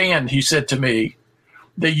understand, he said to me,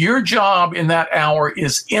 that your job in that hour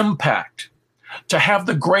is impact, to have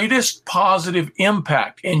the greatest positive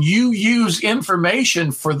impact. And you use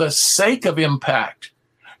information for the sake of impact.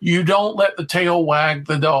 You don't let the tail wag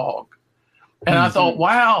the dog. And I thought,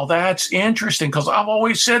 wow, that's interesting, because I've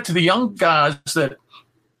always said to the young guys that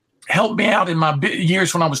helped me out in my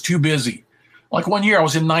years when I was too busy. Like one year I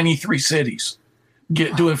was in 93 cities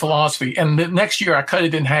doing philosophy, and the next year I cut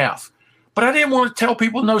it in half. But I didn't want to tell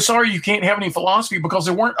people, no, sorry, you can't have any philosophy, because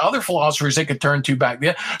there weren't other philosophers they could turn to back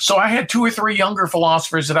then. So I had 2 or 3 younger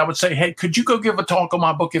philosophers that I would say, hey, could you go give a talk on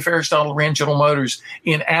my book, If Aristotle Ran General Motors,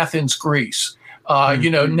 in Athens, Greece?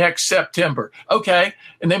 Next September. Okay.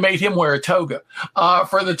 And they made him wear a toga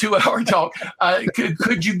for the 2-hour talk.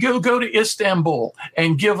 Could you go to Istanbul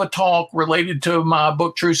and give a talk related to my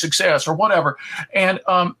book, True Success, or whatever? And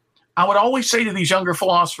I would always say to these younger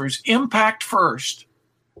philosophers, impact first,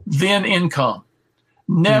 then income.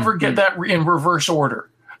 Never get that in reverse order.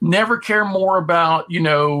 Never care more about,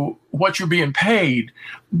 what you're being paid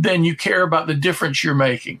than you care about the difference you're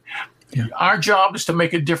making. Yeah. Our job is to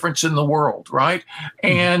make a difference in the world, right?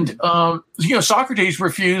 And, Socrates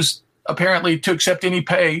refused, apparently, to accept any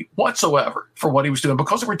pay whatsoever for what he was doing,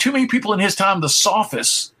 because there were too many people in his time, the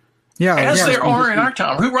sophists, there are in our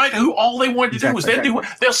time, who all they wanted to do was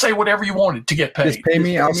they'll say whatever you wanted to get paid. Just pay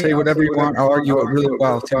me, I'll say whatever you want, I'll argue it really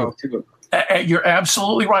well, too. You're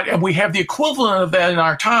absolutely right. And we have the equivalent of that in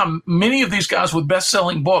our time. Many of these guys with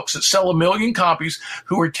best-selling books that sell 1 million copies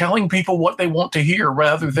who are telling people what they want to hear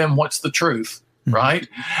rather than what's the truth, right?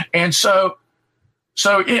 And so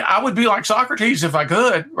I would be like Socrates if I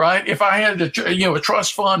could, right? If I had a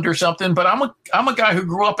trust fund or something. But I'm a guy who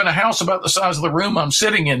grew up in a house about the size of the room I'm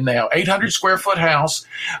sitting in now, 800 square foot house,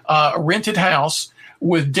 a rented house,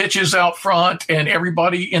 with ditches out front, and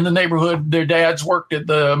everybody in the neighborhood, their dads worked at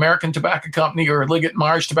the American Tobacco Company or Liggett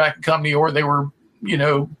Myers Tobacco Company, or they were,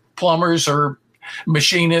 plumbers or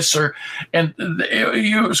machinists,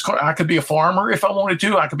 I could be a farmer if I wanted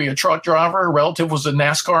to. I could be a truck driver. A relative was a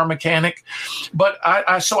NASCAR mechanic. But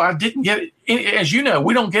I didn't get it. As you know,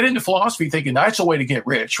 we don't get into philosophy thinking that's a way to get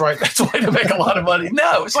rich, right? That's a way to make a lot of money.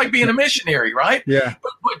 No, it's like being a missionary, right? Yeah.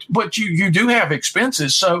 But you do have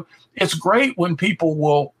expenses. So it's great when people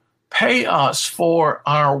will pay us for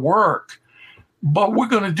our work, but we're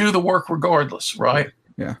going to do the work regardless, right?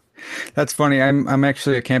 Yeah. That's funny. I'm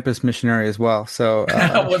actually a campus missionary as well. So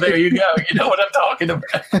well, there you go. You know what I'm talking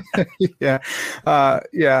about.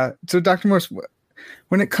 Yeah. So Dr. Morse,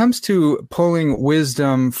 when it comes to pulling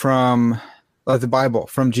wisdom from the Bible,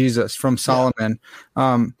 from Jesus, from Solomon,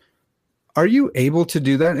 are you able to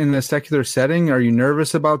do that in a secular setting? Are you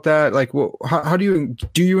nervous about that? Like, how do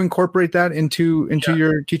you incorporate that into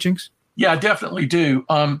your teachings? Yeah, I definitely do.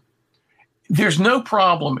 There's no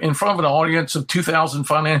problem in front of an audience of 2,000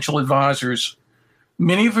 financial advisors,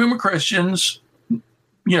 many of whom are Christians,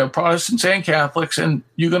 Protestants and Catholics, and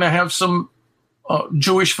you're going to have some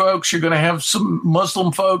Jewish folks, you're going to have some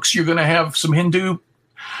Muslim folks, you're going to have some Hindu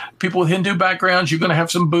people with Hindu backgrounds, you're going to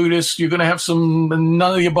have some Buddhists, you're going to have some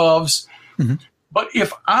none of the aboves. Mm-hmm. But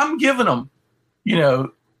if I'm giving them,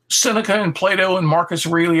 Seneca and Plato and Marcus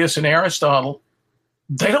Aurelius and Aristotle,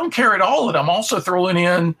 they don't care at all that I'm also throwing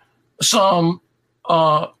in some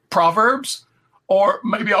Proverbs, or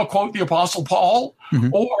maybe I'll quote the Apostle Paul,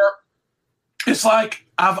 or it's like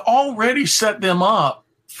I've already set them up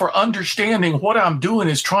for understanding what I'm doing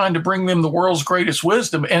is trying to bring them the world's greatest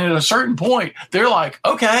wisdom. And at a certain point, they're like,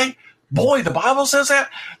 okay, boy, the Bible says that.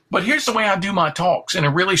 But here's the way I do my talks in a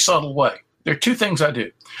really subtle way. There are two things I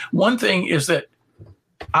do. One thing is that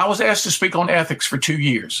I was asked to speak on ethics for 2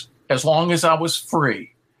 years, as long as I was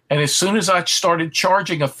free. And as soon as I started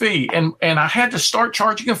charging a fee, and I had to start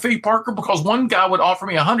charging a fee, Parker, because one guy would offer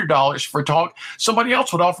me $100 for a talk. Somebody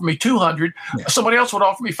else would offer me $200. Yeah. Somebody else would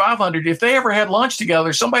offer me $500. If they ever had lunch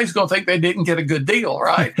together, somebody's going to think they didn't get a good deal,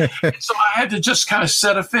 right? So I had to just kind of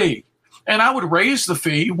set a fee. And I would raise the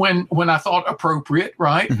fee when I thought appropriate,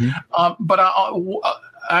 right? Mm-hmm. But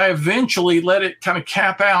I eventually let it kind of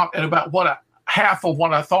cap out at about half of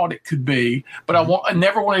what I thought it could be. But I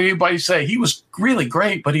never wanted anybody to say he was really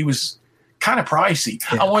great, but he was kind of pricey.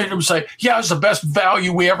 Yeah. I wanted them to say, yeah, it's the best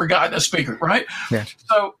value we ever got in a speaker, right? Yeah.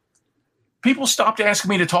 So people stopped asking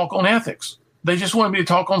me to talk on ethics. They just wanted me to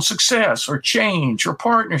talk on success or change or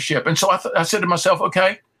partnership. And so I said to myself,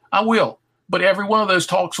 okay, I will. But every one of those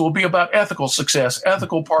talks will be about ethical success,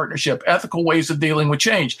 ethical partnership, ethical ways of dealing with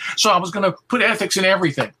change. So I was going to put ethics in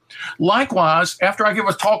everything. Likewise, after I give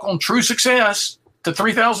a talk on true success to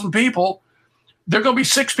 3,000 people, there are going to be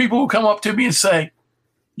 6 people who come up to me and say,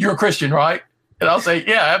 you're a Christian, right? And I'll say,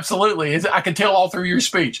 yeah, absolutely. I can tell all through your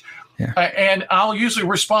speech. Yeah. And I'll usually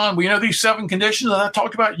respond, well, these 7 conditions that I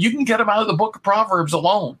talked about, you can get them out of the book of Proverbs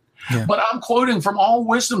alone. Yeah. But I'm quoting from all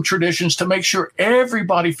wisdom traditions to make sure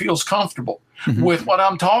everybody feels comfortable with what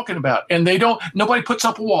I'm talking about. And nobody puts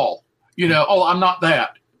up a wall, oh, I'm not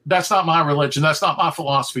that. That's not my religion. That's not my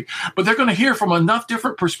philosophy. But they're going to hear from enough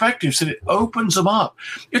different perspectives that it opens them up.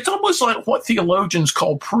 It's almost like what theologians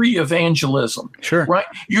call pre-evangelism. Sure. Right?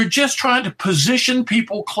 You're just trying to position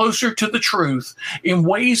people closer to the truth in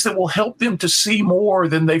ways that will help them to see more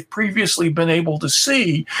than they've previously been able to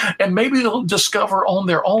see. And maybe they'll discover on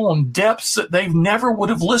their own depths that they never would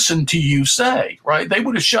have listened to you say, right? They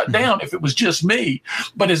would have shut down if it was just me.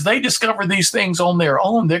 But as they discover these things on their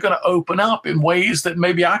own, they're going to open up in ways that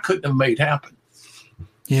maybe I couldn't have made happen.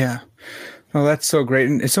 Yeah. Oh, that's so great.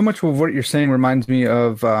 And so much of what you're saying reminds me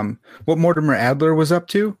of what Mortimer Adler was up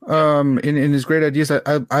to in his great ideas.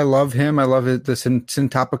 I love him. I love the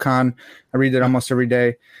Syntopicon. I read it almost every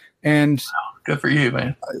day. And good for you,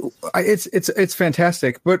 man. It's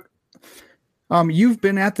fantastic. But you've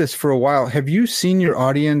been at this for a while. Have you seen your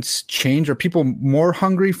audience change? Are people more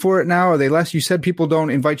hungry for it now? Are they less? You said people don't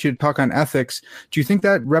invite you to talk on ethics. Do you think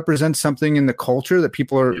that represents something in the culture that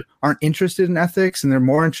people aren't interested in ethics and they're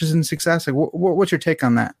more interested in success? Like, what's your take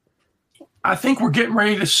on that? I think we're getting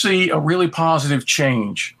ready to see a really positive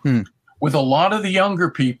change with a lot of the younger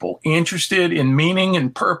people interested in meaning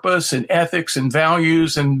and purpose and ethics and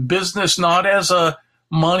values and business, not as a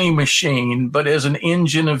money machine, but as an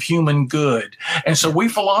engine of human good. And so we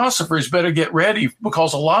philosophers better get ready,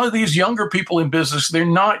 because a lot of these younger people in business, they're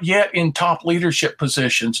not yet in top leadership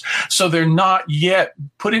positions. So they're not yet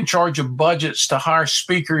put in charge of budgets to hire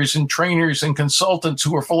speakers and trainers and consultants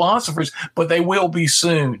who are philosophers, but they will be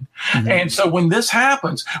soon. And so when this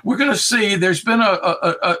happens, we're going to see there's been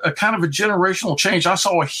a kind of a generational change. I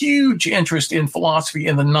saw a huge interest in philosophy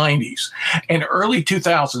in the 90s and early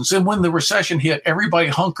 2000s. And when the recession hit, everybody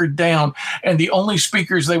hunkered down, and the only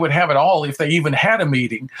speakers they would have at all, if they even had a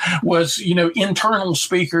meeting, was internal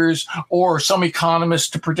speakers or some economists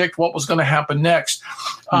to predict what was going to happen next.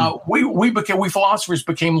 We philosophers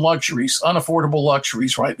became luxuries, unaffordable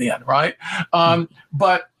luxuries right then, right?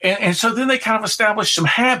 And so then they kind of established some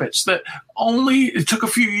habits that it took a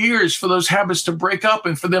few years for those habits to break up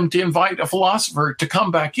and for them to invite a philosopher to come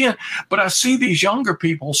back in. But I see these younger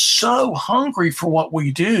people so hungry for what we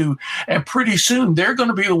do, and pretty soon they're going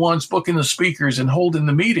to be the ones booking the speakers and holding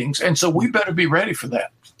the meetings. And so we better be ready for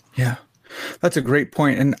that. Yeah. That's a great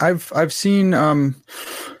point. And I've seen,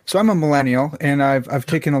 so I'm a millennial, and I've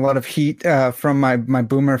taken a lot of heat from my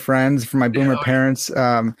boomer friends, from my boomer parents,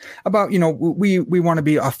 about, we want to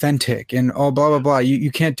be authentic and blah, blah, blah. You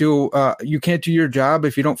can't do your job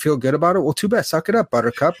if you don't feel good about it. Well, too bad. Suck it up,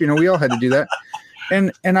 Buttercup. We all had to do that.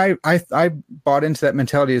 And I bought into that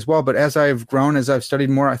mentality as well. But as I've grown, as I've studied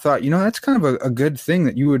more, I thought, that's kind of a good thing,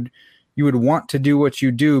 that you would want to do what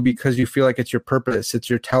you do because you feel like it's your purpose. It's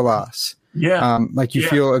your telos. Yeah.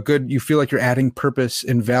 You feel like you're adding purpose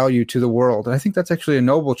and value to the world. And I think that's actually a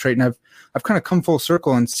noble trait. And I've kind of come full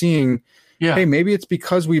circle and seeing, hey, maybe it's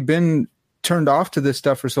because we've been turned off to this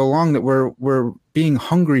stuff for so long that we're being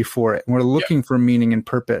hungry for it. And we're looking for meaning and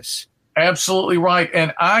purpose. Absolutely right.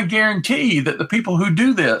 And I guarantee that the people who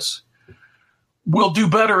do this will do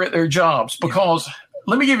better at their jobs, because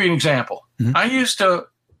let me give you an example. I used to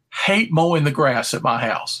hate mowing the grass at my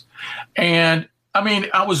house. And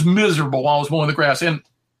I was miserable while I was mowing the grass. And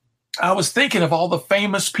I was thinking of all the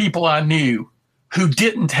famous people I knew who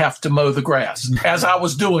didn't have to mow the grass as I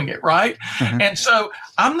was doing it, right? And so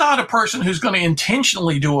I'm not a person who's going to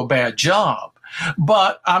intentionally do a bad job,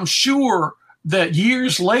 but I'm sure that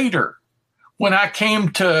years later, when I came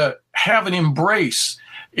to have an embrace,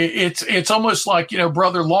 it's almost like,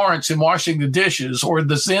 Brother Lawrence in washing the dishes, or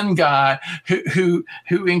the Zen guy who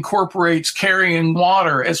incorporates carrying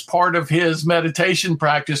water as part of his meditation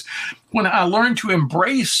practice. When I learned to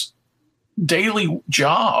embrace daily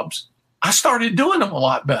jobs, I started doing them a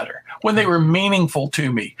lot better when they were meaningful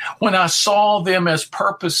to me. When I saw them as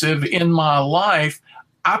purposive in my life,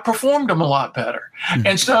 I performed them a lot better.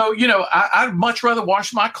 And so, I'd much rather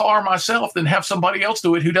wash my car myself than have somebody else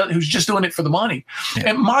do it who's just doing it for the money.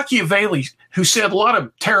 And Machiavelli, who said a lot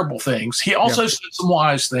of terrible things, he also said some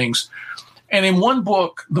wise things. And in one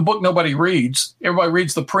book, the book nobody reads, everybody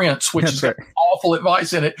reads The Prince, which has got awful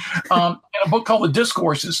advice in it. In a book called The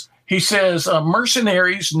Discourses, he says,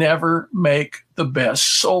 mercenaries never make the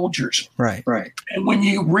best soldiers. Right. And when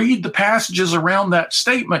you read the passages around that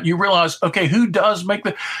statement, you realize, okay, who does make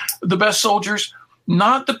the best soldiers?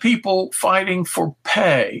 Not the people fighting for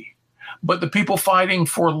pay, but the people fighting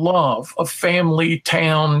for love of family,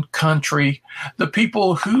 town, country, the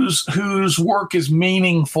people whose work is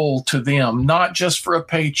meaningful to them, not just for a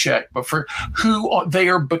paycheck, but for who they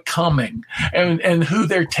are becoming and who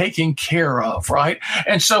they're taking care of, right?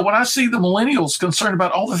 And so when I see the millennials concerned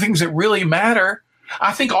about all the things that really matter,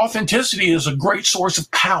 I think authenticity is a great source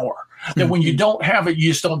of power. That when you don't have it, you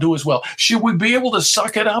just don't do as well. Should we be able to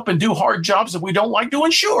suck it up and do hard jobs that we don't like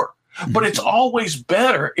doing? Sure. But it's always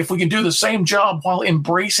better if we can do the same job while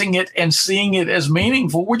embracing it and seeing it as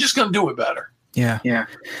meaningful. We're just going to do it better. Yeah. No,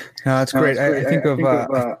 that's great. I think of,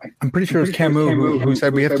 I'm pretty sure it was Camus who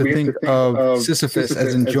said we have to think of Sisyphus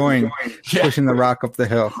as enjoying pushing the rock up the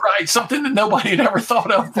hill. Right. Something that nobody had ever thought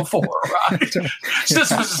of before, right?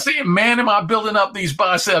 Sisyphus is saying, man, am I building up these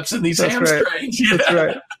biceps and these hamstrings? Right. That's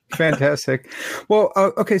right. Fantastic. Well,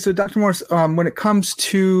 okay. So Dr. Morse, when it comes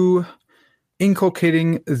to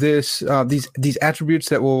inculcating these attributes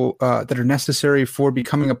that are necessary for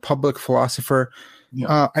becoming a public philosopher,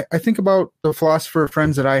 I think about the philosopher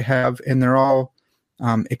friends that I have, and they're all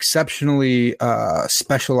exceptionally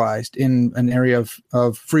specialized in an area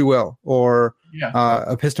of free will or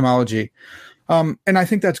epistemology. And I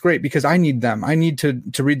think that's great because I need them. I need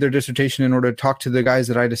to read their dissertation in order to talk to the guys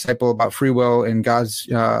that I disciple about free will and God's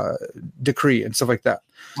decree and stuff like that.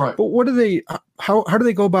 Right. But what do they? How do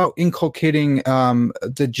they go about inculcating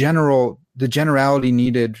the generality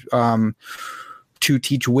needed to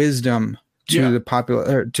teach wisdom to the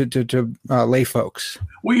popular to lay folks?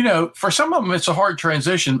 Well, for some of them, it's a hard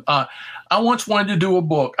transition. I once wanted to do a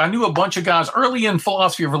book. I knew a bunch of guys early in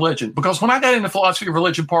philosophy of religion, because when I got into philosophy of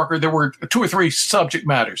religion, Parker, there were 2 or 3 subject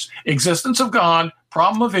matters: existence of God,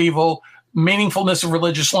 problem of evil, meaningfulness of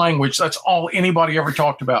religious language. That's all anybody ever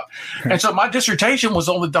talked about. And so my dissertation was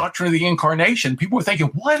on the doctrine of the incarnation. People were thinking,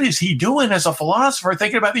 what is he doing as a philosopher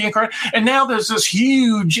thinking about the incarnation? And now there's this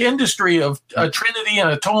huge industry of Trinity and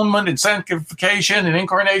atonement and sanctification and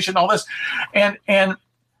incarnation, all this. And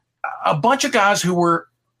a bunch of guys who were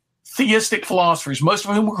theistic philosophers, most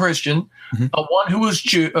of whom were Christian, one who was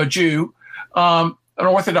a Jew, an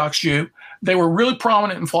Orthodox Jew. They were really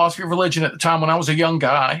prominent in philosophy of religion at the time when I was a young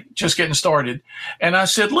guy, just getting started. And I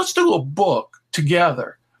said, let's do a book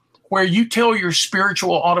together where you tell your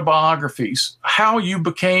spiritual autobiographies, how you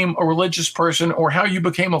became a religious person or how you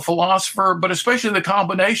became a philosopher, but especially the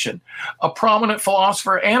combination, a prominent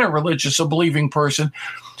philosopher and a believing person.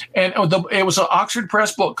 And it was an Oxford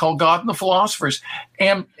Press book called God and the Philosophers.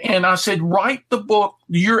 And I said, write the book,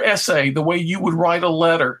 your essay, the way you would write a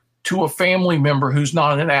letter to a family member who's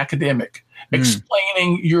not an academic,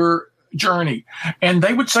 explaining your journey. And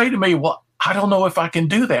they would say to me, well, I don't know if I can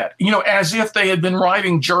do that, as if they had been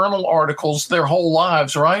writing journal articles their whole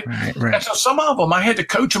lives, right? Right. And so some of them, I had to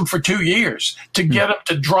coach them for 2 years to get them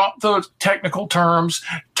to drop the technical terms,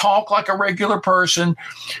 talk like a regular person.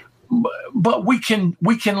 But we can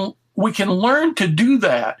learn to do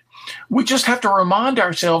that. We just have to remind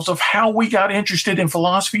ourselves of how we got interested in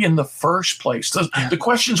philosophy in the first place. The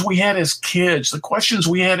questions we had as kids, the questions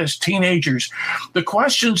we had as teenagers, the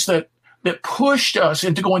questions that pushed us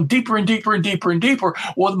into going deeper and deeper and deeper and deeper.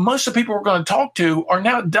 Well, most of the people we're going to talk to are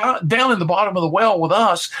now down in the bottom of the well with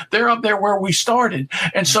us. They're up there where we started.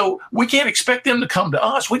 And so we can't expect them to come to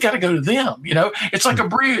us. We got to go to them. It's like a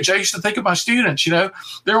bridge. I used to think of my students,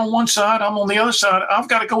 they're on one side, I'm on the other side. I've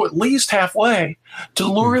got to go at least halfway to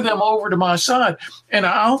lure them over to my side. And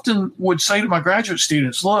I often would say to my graduate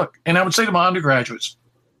students, look, and I would say to my undergraduates,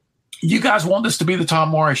 you guys want this to be the Tom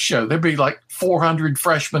Morris show. There'd be like 400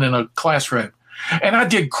 freshmen in a classroom. And I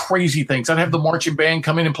did crazy things. I'd have the marching band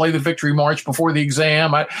come in and play the victory march before the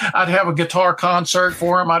exam. I'd have a guitar concert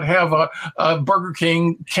for them. I'd have a Burger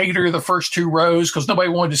King cater the first 2 rows because nobody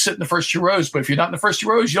wanted to sit in the first 2 rows. But if you're not in the first 2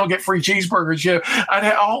 rows, you don't get free cheeseburgers. I'd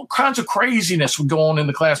have all kinds of craziness would go on in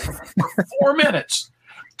the class for 4 minutes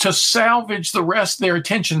to salvage the rest their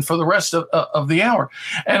attention for the rest of the hour.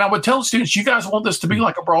 And I would tell the students, you guys want this to be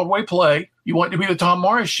like a Broadway play. You want it to be the Tom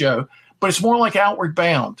Morris show, but it's more like Outward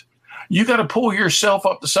Bound. You got to pull yourself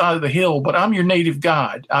up the side of the hill, but I'm your native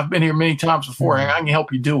guide. I've been here many times before, and I can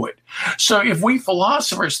help you do it. So if we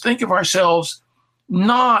philosophers think of ourselves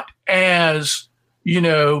not as,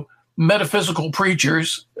 metaphysical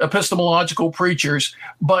preachers, epistemological preachers,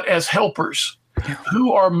 but as helpers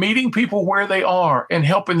who are meeting people where they are and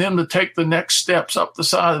helping them to take the next steps up the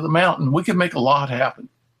side of the mountain, we can make a lot happen.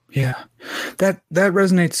 Yeah, that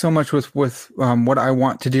resonates so much with what I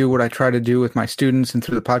want to do, what I try to do with my students and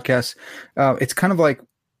through the podcast. It's kind of like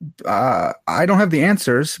I don't have the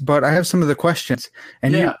answers, but I have some of the questions,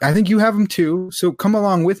 and I think you have them too. So come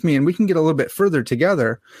along with me, and we can get a little bit further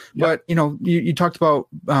together. Yeah. But you talked about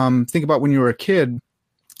think about when you were a kid.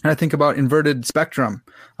 And I think about inverted spectrum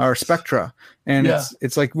or spectra. And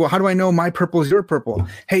it's like, well, how do I know my purple is your purple?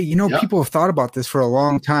 Hey, people have thought about this for a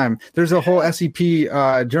long time. There's a whole SEP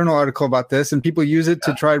journal article about this, and people use it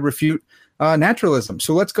to try to refute naturalism.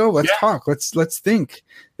 So let's go. Let's talk. Let's think.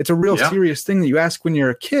 It's a real serious thing that you ask when you're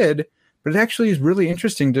a kid, but it actually is really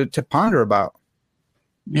interesting to ponder about.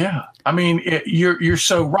 Yeah. I mean, you're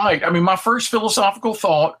so right. I mean, my first philosophical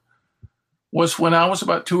thought was when I was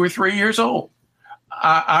about 2 or 3 years old.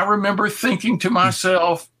 I remember thinking to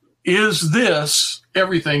myself, is this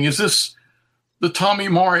everything? Is this the Tommy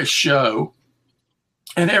Morris show?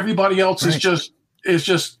 And everybody else is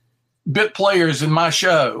just bit players in my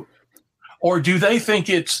show? Or do they think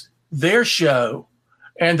it's their show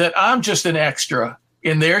and that I'm just an extra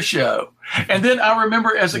in their show? And then I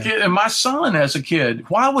remember as a kid, and my son as a kid,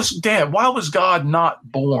 why was God not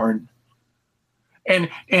born? And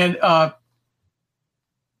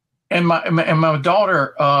my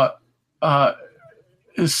daughter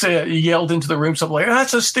yelled into the room something like,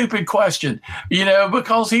 "That's a stupid question,"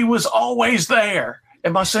 because he was always there.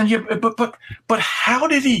 And my son, but how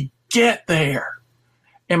did he get there?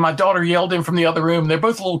 And my daughter yelled in from the other room. They're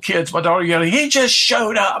both little kids. My daughter yelled, "He just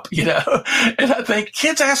showed up," And I think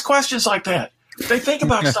kids ask questions like that. They think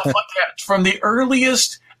about stuff like that from the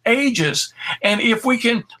earliest ages. And if we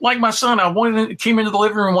can, like my son, came into the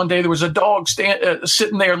living room one day. There was a dog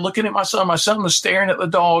sitting there looking at my son. My son was staring at the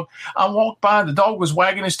dog. I walked by. The dog was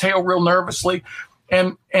wagging his tail real nervously.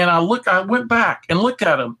 And I went back and looked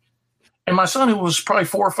at him. And my son, who was probably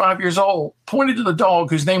 4 or 5 years old, pointed to the dog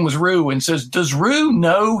whose name was Rue and says, "Does Rue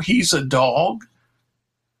know he's a dog?"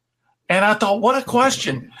 And I thought, what a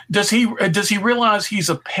question. Does he realize he's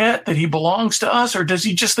a pet, that he belongs to us, or does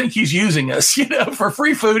he just think he's using us, for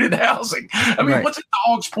free food and housing? I mean, what's a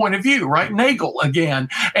dog's point of view, right? Nagel again.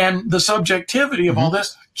 And the subjectivity of all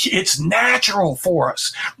this, it's natural for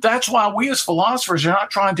us. That's why we as philosophers are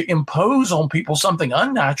not trying to impose on people something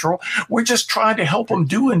unnatural. We're just trying to help them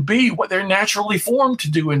do and be what they're naturally formed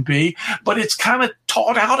to do and be. But it's kind of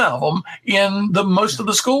taught out of them in most of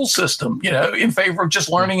the school system, in favor of just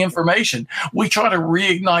learning information. We try to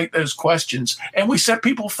reignite those questions, and we set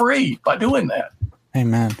people free by doing that.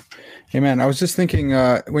 Amen. I was just thinking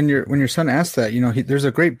when your son asked that, there's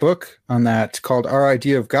a great book on that called Our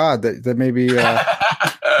Idea of God that maybe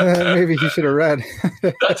maybe he should have read.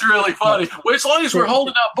 That's really funny. Well, as long as we're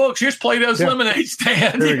holding up books, here's Plato's Lemonade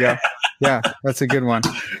Stand. There we go. Yeah, that's a good one.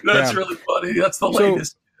 That's really funny. That's the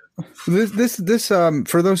latest. This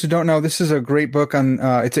for those who don't know, this is a great book on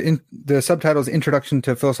the subtitle is Introduction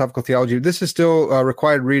to Philosophical Theology. This is still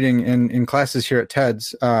required reading in classes here at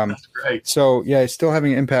TEDS. That's great. So it's still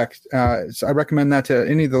having an impact. So I recommend that to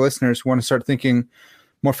any of the listeners who want to start thinking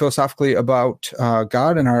more philosophically about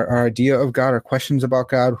God and our idea of God, our questions about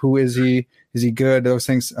God. Who is he? Is he good? Those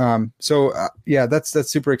things.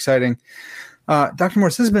 That's super exciting. Dr.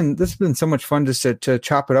 Morris, this has been so much fun just to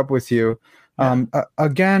chop it up with you.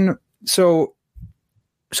 Again, so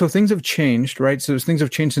things have changed, right? So things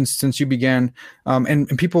have changed since you began, and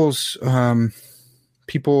people's, I don't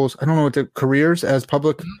know what the careers as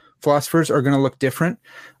public philosophers are going to look different.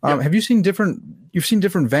 Have you seen you've seen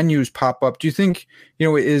different venues pop up? Do you think,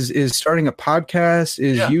 is starting a podcast,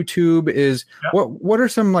 is YouTube, what are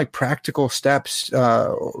some like practical steps,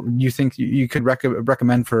 you think you could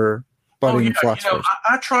recommend for budding philosophers?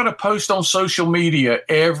 I try to post on social media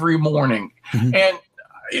every morning, and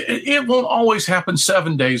it won't always happen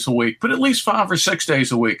 7 days a week, but at least 5 or 6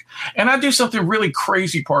 days a week. And I do something really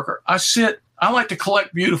crazy, Parker. I sit I like to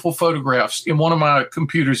collect beautiful photographs in one of my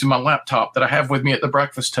computers in my laptop that I have with me at the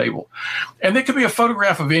breakfast table. And they could be a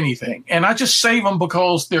photograph of anything. And I just save them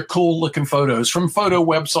because they're cool looking photos from photo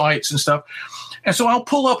websites and stuff. And so I'll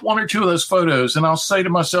pull up one or two of those photos and I'll say to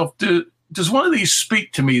myself, does one of these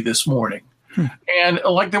speak to me this morning? And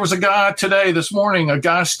like there was a guy this morning, a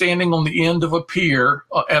guy standing on the end of a pier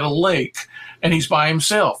at a lake, and he's by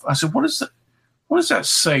himself. I said, what does that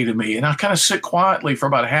say to me? And I kind of sit quietly for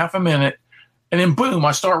about half a minute. And then, boom,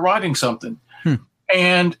 I start writing something.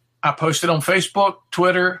 And I post it on Facebook,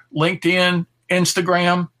 Twitter, LinkedIn,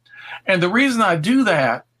 Instagram. And the reason I do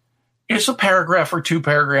that, it's a paragraph or 2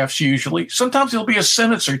 paragraphs usually. Sometimes it'll be a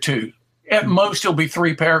sentence or 2. At most, it'll be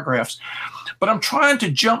 3 paragraphs. But I'm trying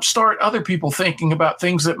to jumpstart other people thinking about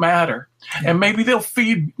things that matter. And maybe they'll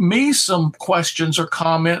feed me some questions or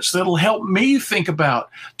comments that'll help me think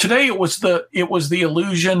about. Today, it was the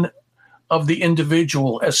illusion of the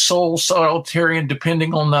individual as sole solitary and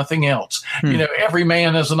depending on nothing else. You know, every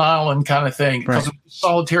man is an island kind of thing because of the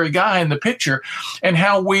solitary guy in the picture, and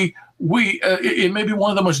how it may be one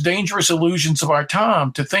of the most dangerous illusions of our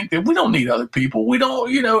time to think that we don't need other people. We don't,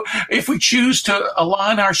 if we choose to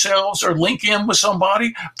align ourselves or link in with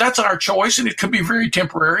somebody, that's our choice, and it could be very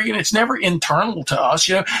temporary, and it's never internal to us.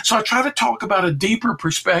 So I try to talk about a deeper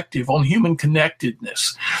perspective on human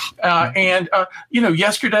connectedness.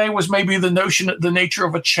 Yesterday was maybe the nature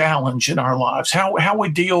of a challenge in our lives, how we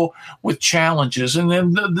deal with challenges. And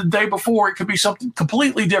then the day before, it could be something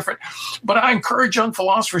completely different. But I encourage young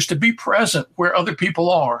philosophers to be present where other people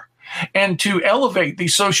are, and to elevate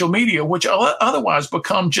these social media, which otherwise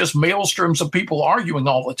become just maelstroms of people arguing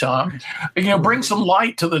all the time. Bring some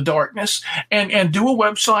light to the darkness, and do a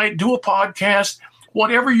website, do a podcast,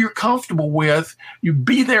 whatever you're comfortable with. You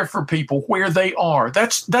be there for people where they are.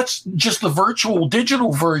 That's just the virtual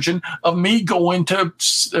digital version of me going to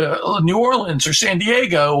New Orleans or San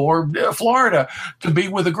Diego or Florida to be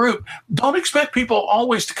with a group. Don't expect people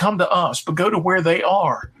always to come to us, but go to where they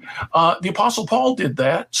are. The Apostle Paul did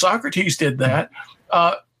that. Socrates did that.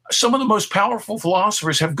 Some of the most powerful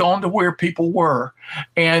philosophers have gone to where people were,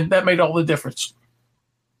 and that made all the difference.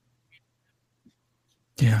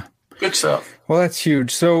 Yeah. Good stuff. Well, that's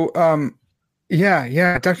huge. So,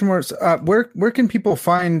 Dr. Morris, where can people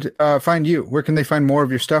find you? Where can they find more of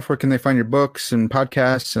your stuff? Where can they find your books and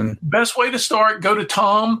podcasts? And best way to start, go to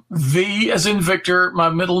Tom V as in Victor. My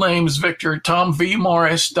middle name is Victor.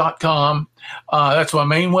 TomVMorris.com. That's my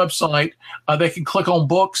main website. They can click on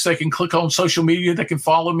books. They can click on social media. They can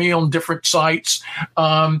follow me on different sites.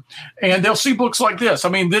 And they'll see books like this. I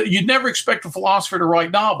mean, you'd never expect a philosopher to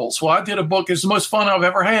write novels. Well, I did a book. It's the most fun I've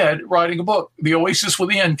ever had writing a book. The Oasis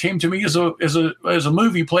Within came to me as a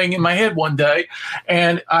movie playing in my head one day,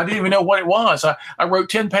 and I didn't even know what it was. I wrote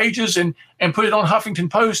 10 pages and put it on Huffington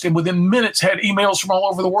Post, and within minutes had emails from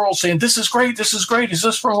all over the world saying, this is great, is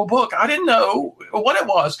this from a book? I didn't know what it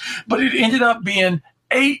was, but it ended up being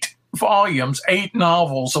 8 volumes, 8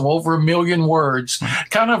 novels of over 1 million words,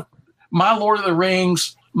 kind of my Lord of the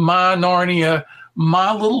Rings, my Narnia,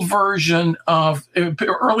 my little version of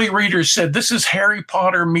early readers said, this is Harry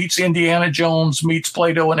Potter meets Indiana Jones meets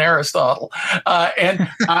Plato and Aristotle. A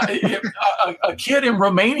kid in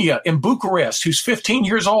Romania, in Bucharest, who's 15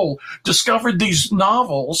 years old, discovered these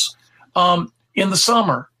novels in the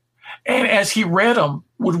summer. And as he read them,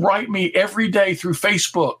 would write me every day through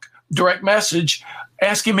Facebook, direct message,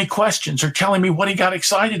 asking me questions or telling me what he got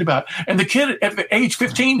excited about. And the kid at age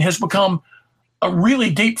 15 has become a really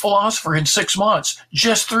deep philosopher in 6 months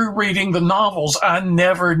just through reading the novels I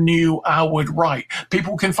never knew I would write.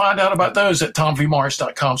 People can find out about those at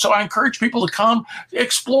TomVMorris.com. So I encourage people to come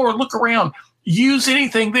explore, look around, use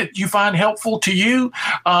anything that you find helpful to you.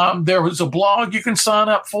 There was a blog you can sign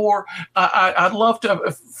up for. I'd love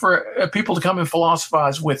for people to come and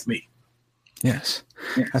philosophize with me. Yes,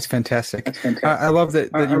 that's fantastic. I love that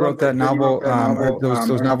you wrote that novel,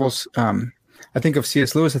 those novels. I think of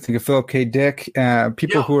C.S. Lewis. I think of Philip K. Dick.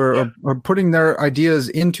 People who are putting their ideas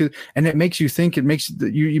into, and it makes you think. It makes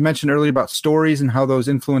you mentioned earlier about stories and how those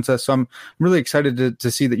influence us. So I'm really excited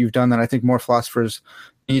to see that you've done that. I think more philosophers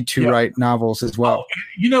need to write novels as well.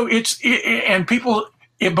 It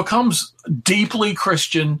becomes deeply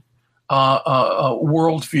Christian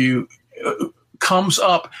worldview. comes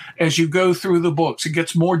up as you go through the books. It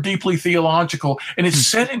gets more deeply theological, and it's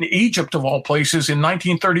set in Egypt, of all places, in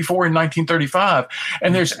 1934 and 1935.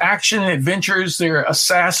 And there's action and adventures, there are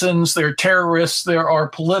assassins, there are terrorists, there are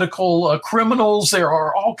political criminals, there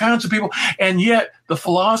are all kinds of people, and yet the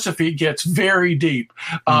philosophy gets very deep,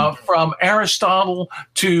 from Aristotle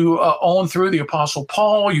to on through the Apostle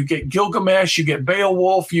Paul. You get Gilgamesh, you get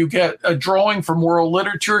Beowulf, you get a drawing from world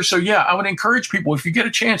literature. So yeah, I would encourage people, if you get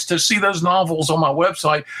a chance to see those novels on my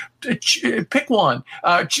website, pick one.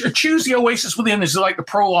 Choose The Oasis Within. This is like the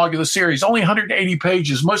prologue of the series, only 180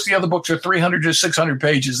 pages. Most of the other books are 300 to 600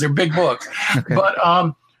 pages. They're big books. Okay.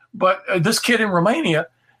 But this kid in Romania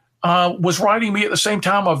was writing me at the same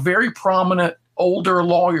time. A very prominent older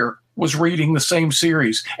lawyer was reading the same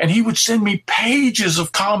series, and he would send me pages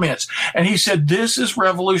of comments. And he said, this is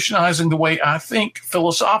revolutionizing the way I think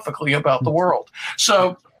philosophically about the world.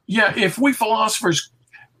 So yeah, if we philosophers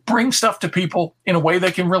bring stuff to people in a way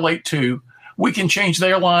they can relate to, we can change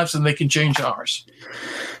their lives and they can change ours.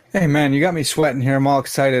 Hey man, you got me sweating here. I'm all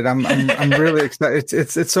excited. I'm really excited.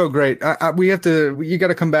 It's so great. You got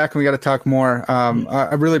to come back and we got to talk more.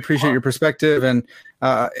 I really appreciate your perspective, and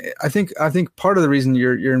I think part of the reason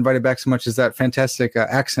you're invited back so much is that fantastic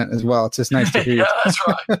accent as well. It's just nice to hear. Yeah, that's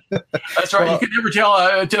right. That's right. Well, you can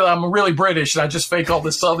never tell I'm really British and I just fake all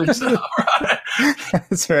this Southern stuff. Right?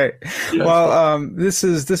 That's right. Yeah, well, this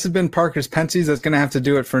has been Parker's Pensies. That's going to have to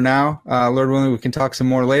do it for now. Lord willing, we can talk some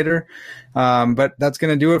more later. But that's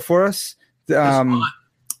going to do it for us.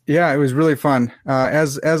 Yeah, it was really fun.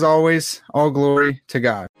 As always, all glory to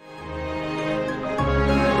God.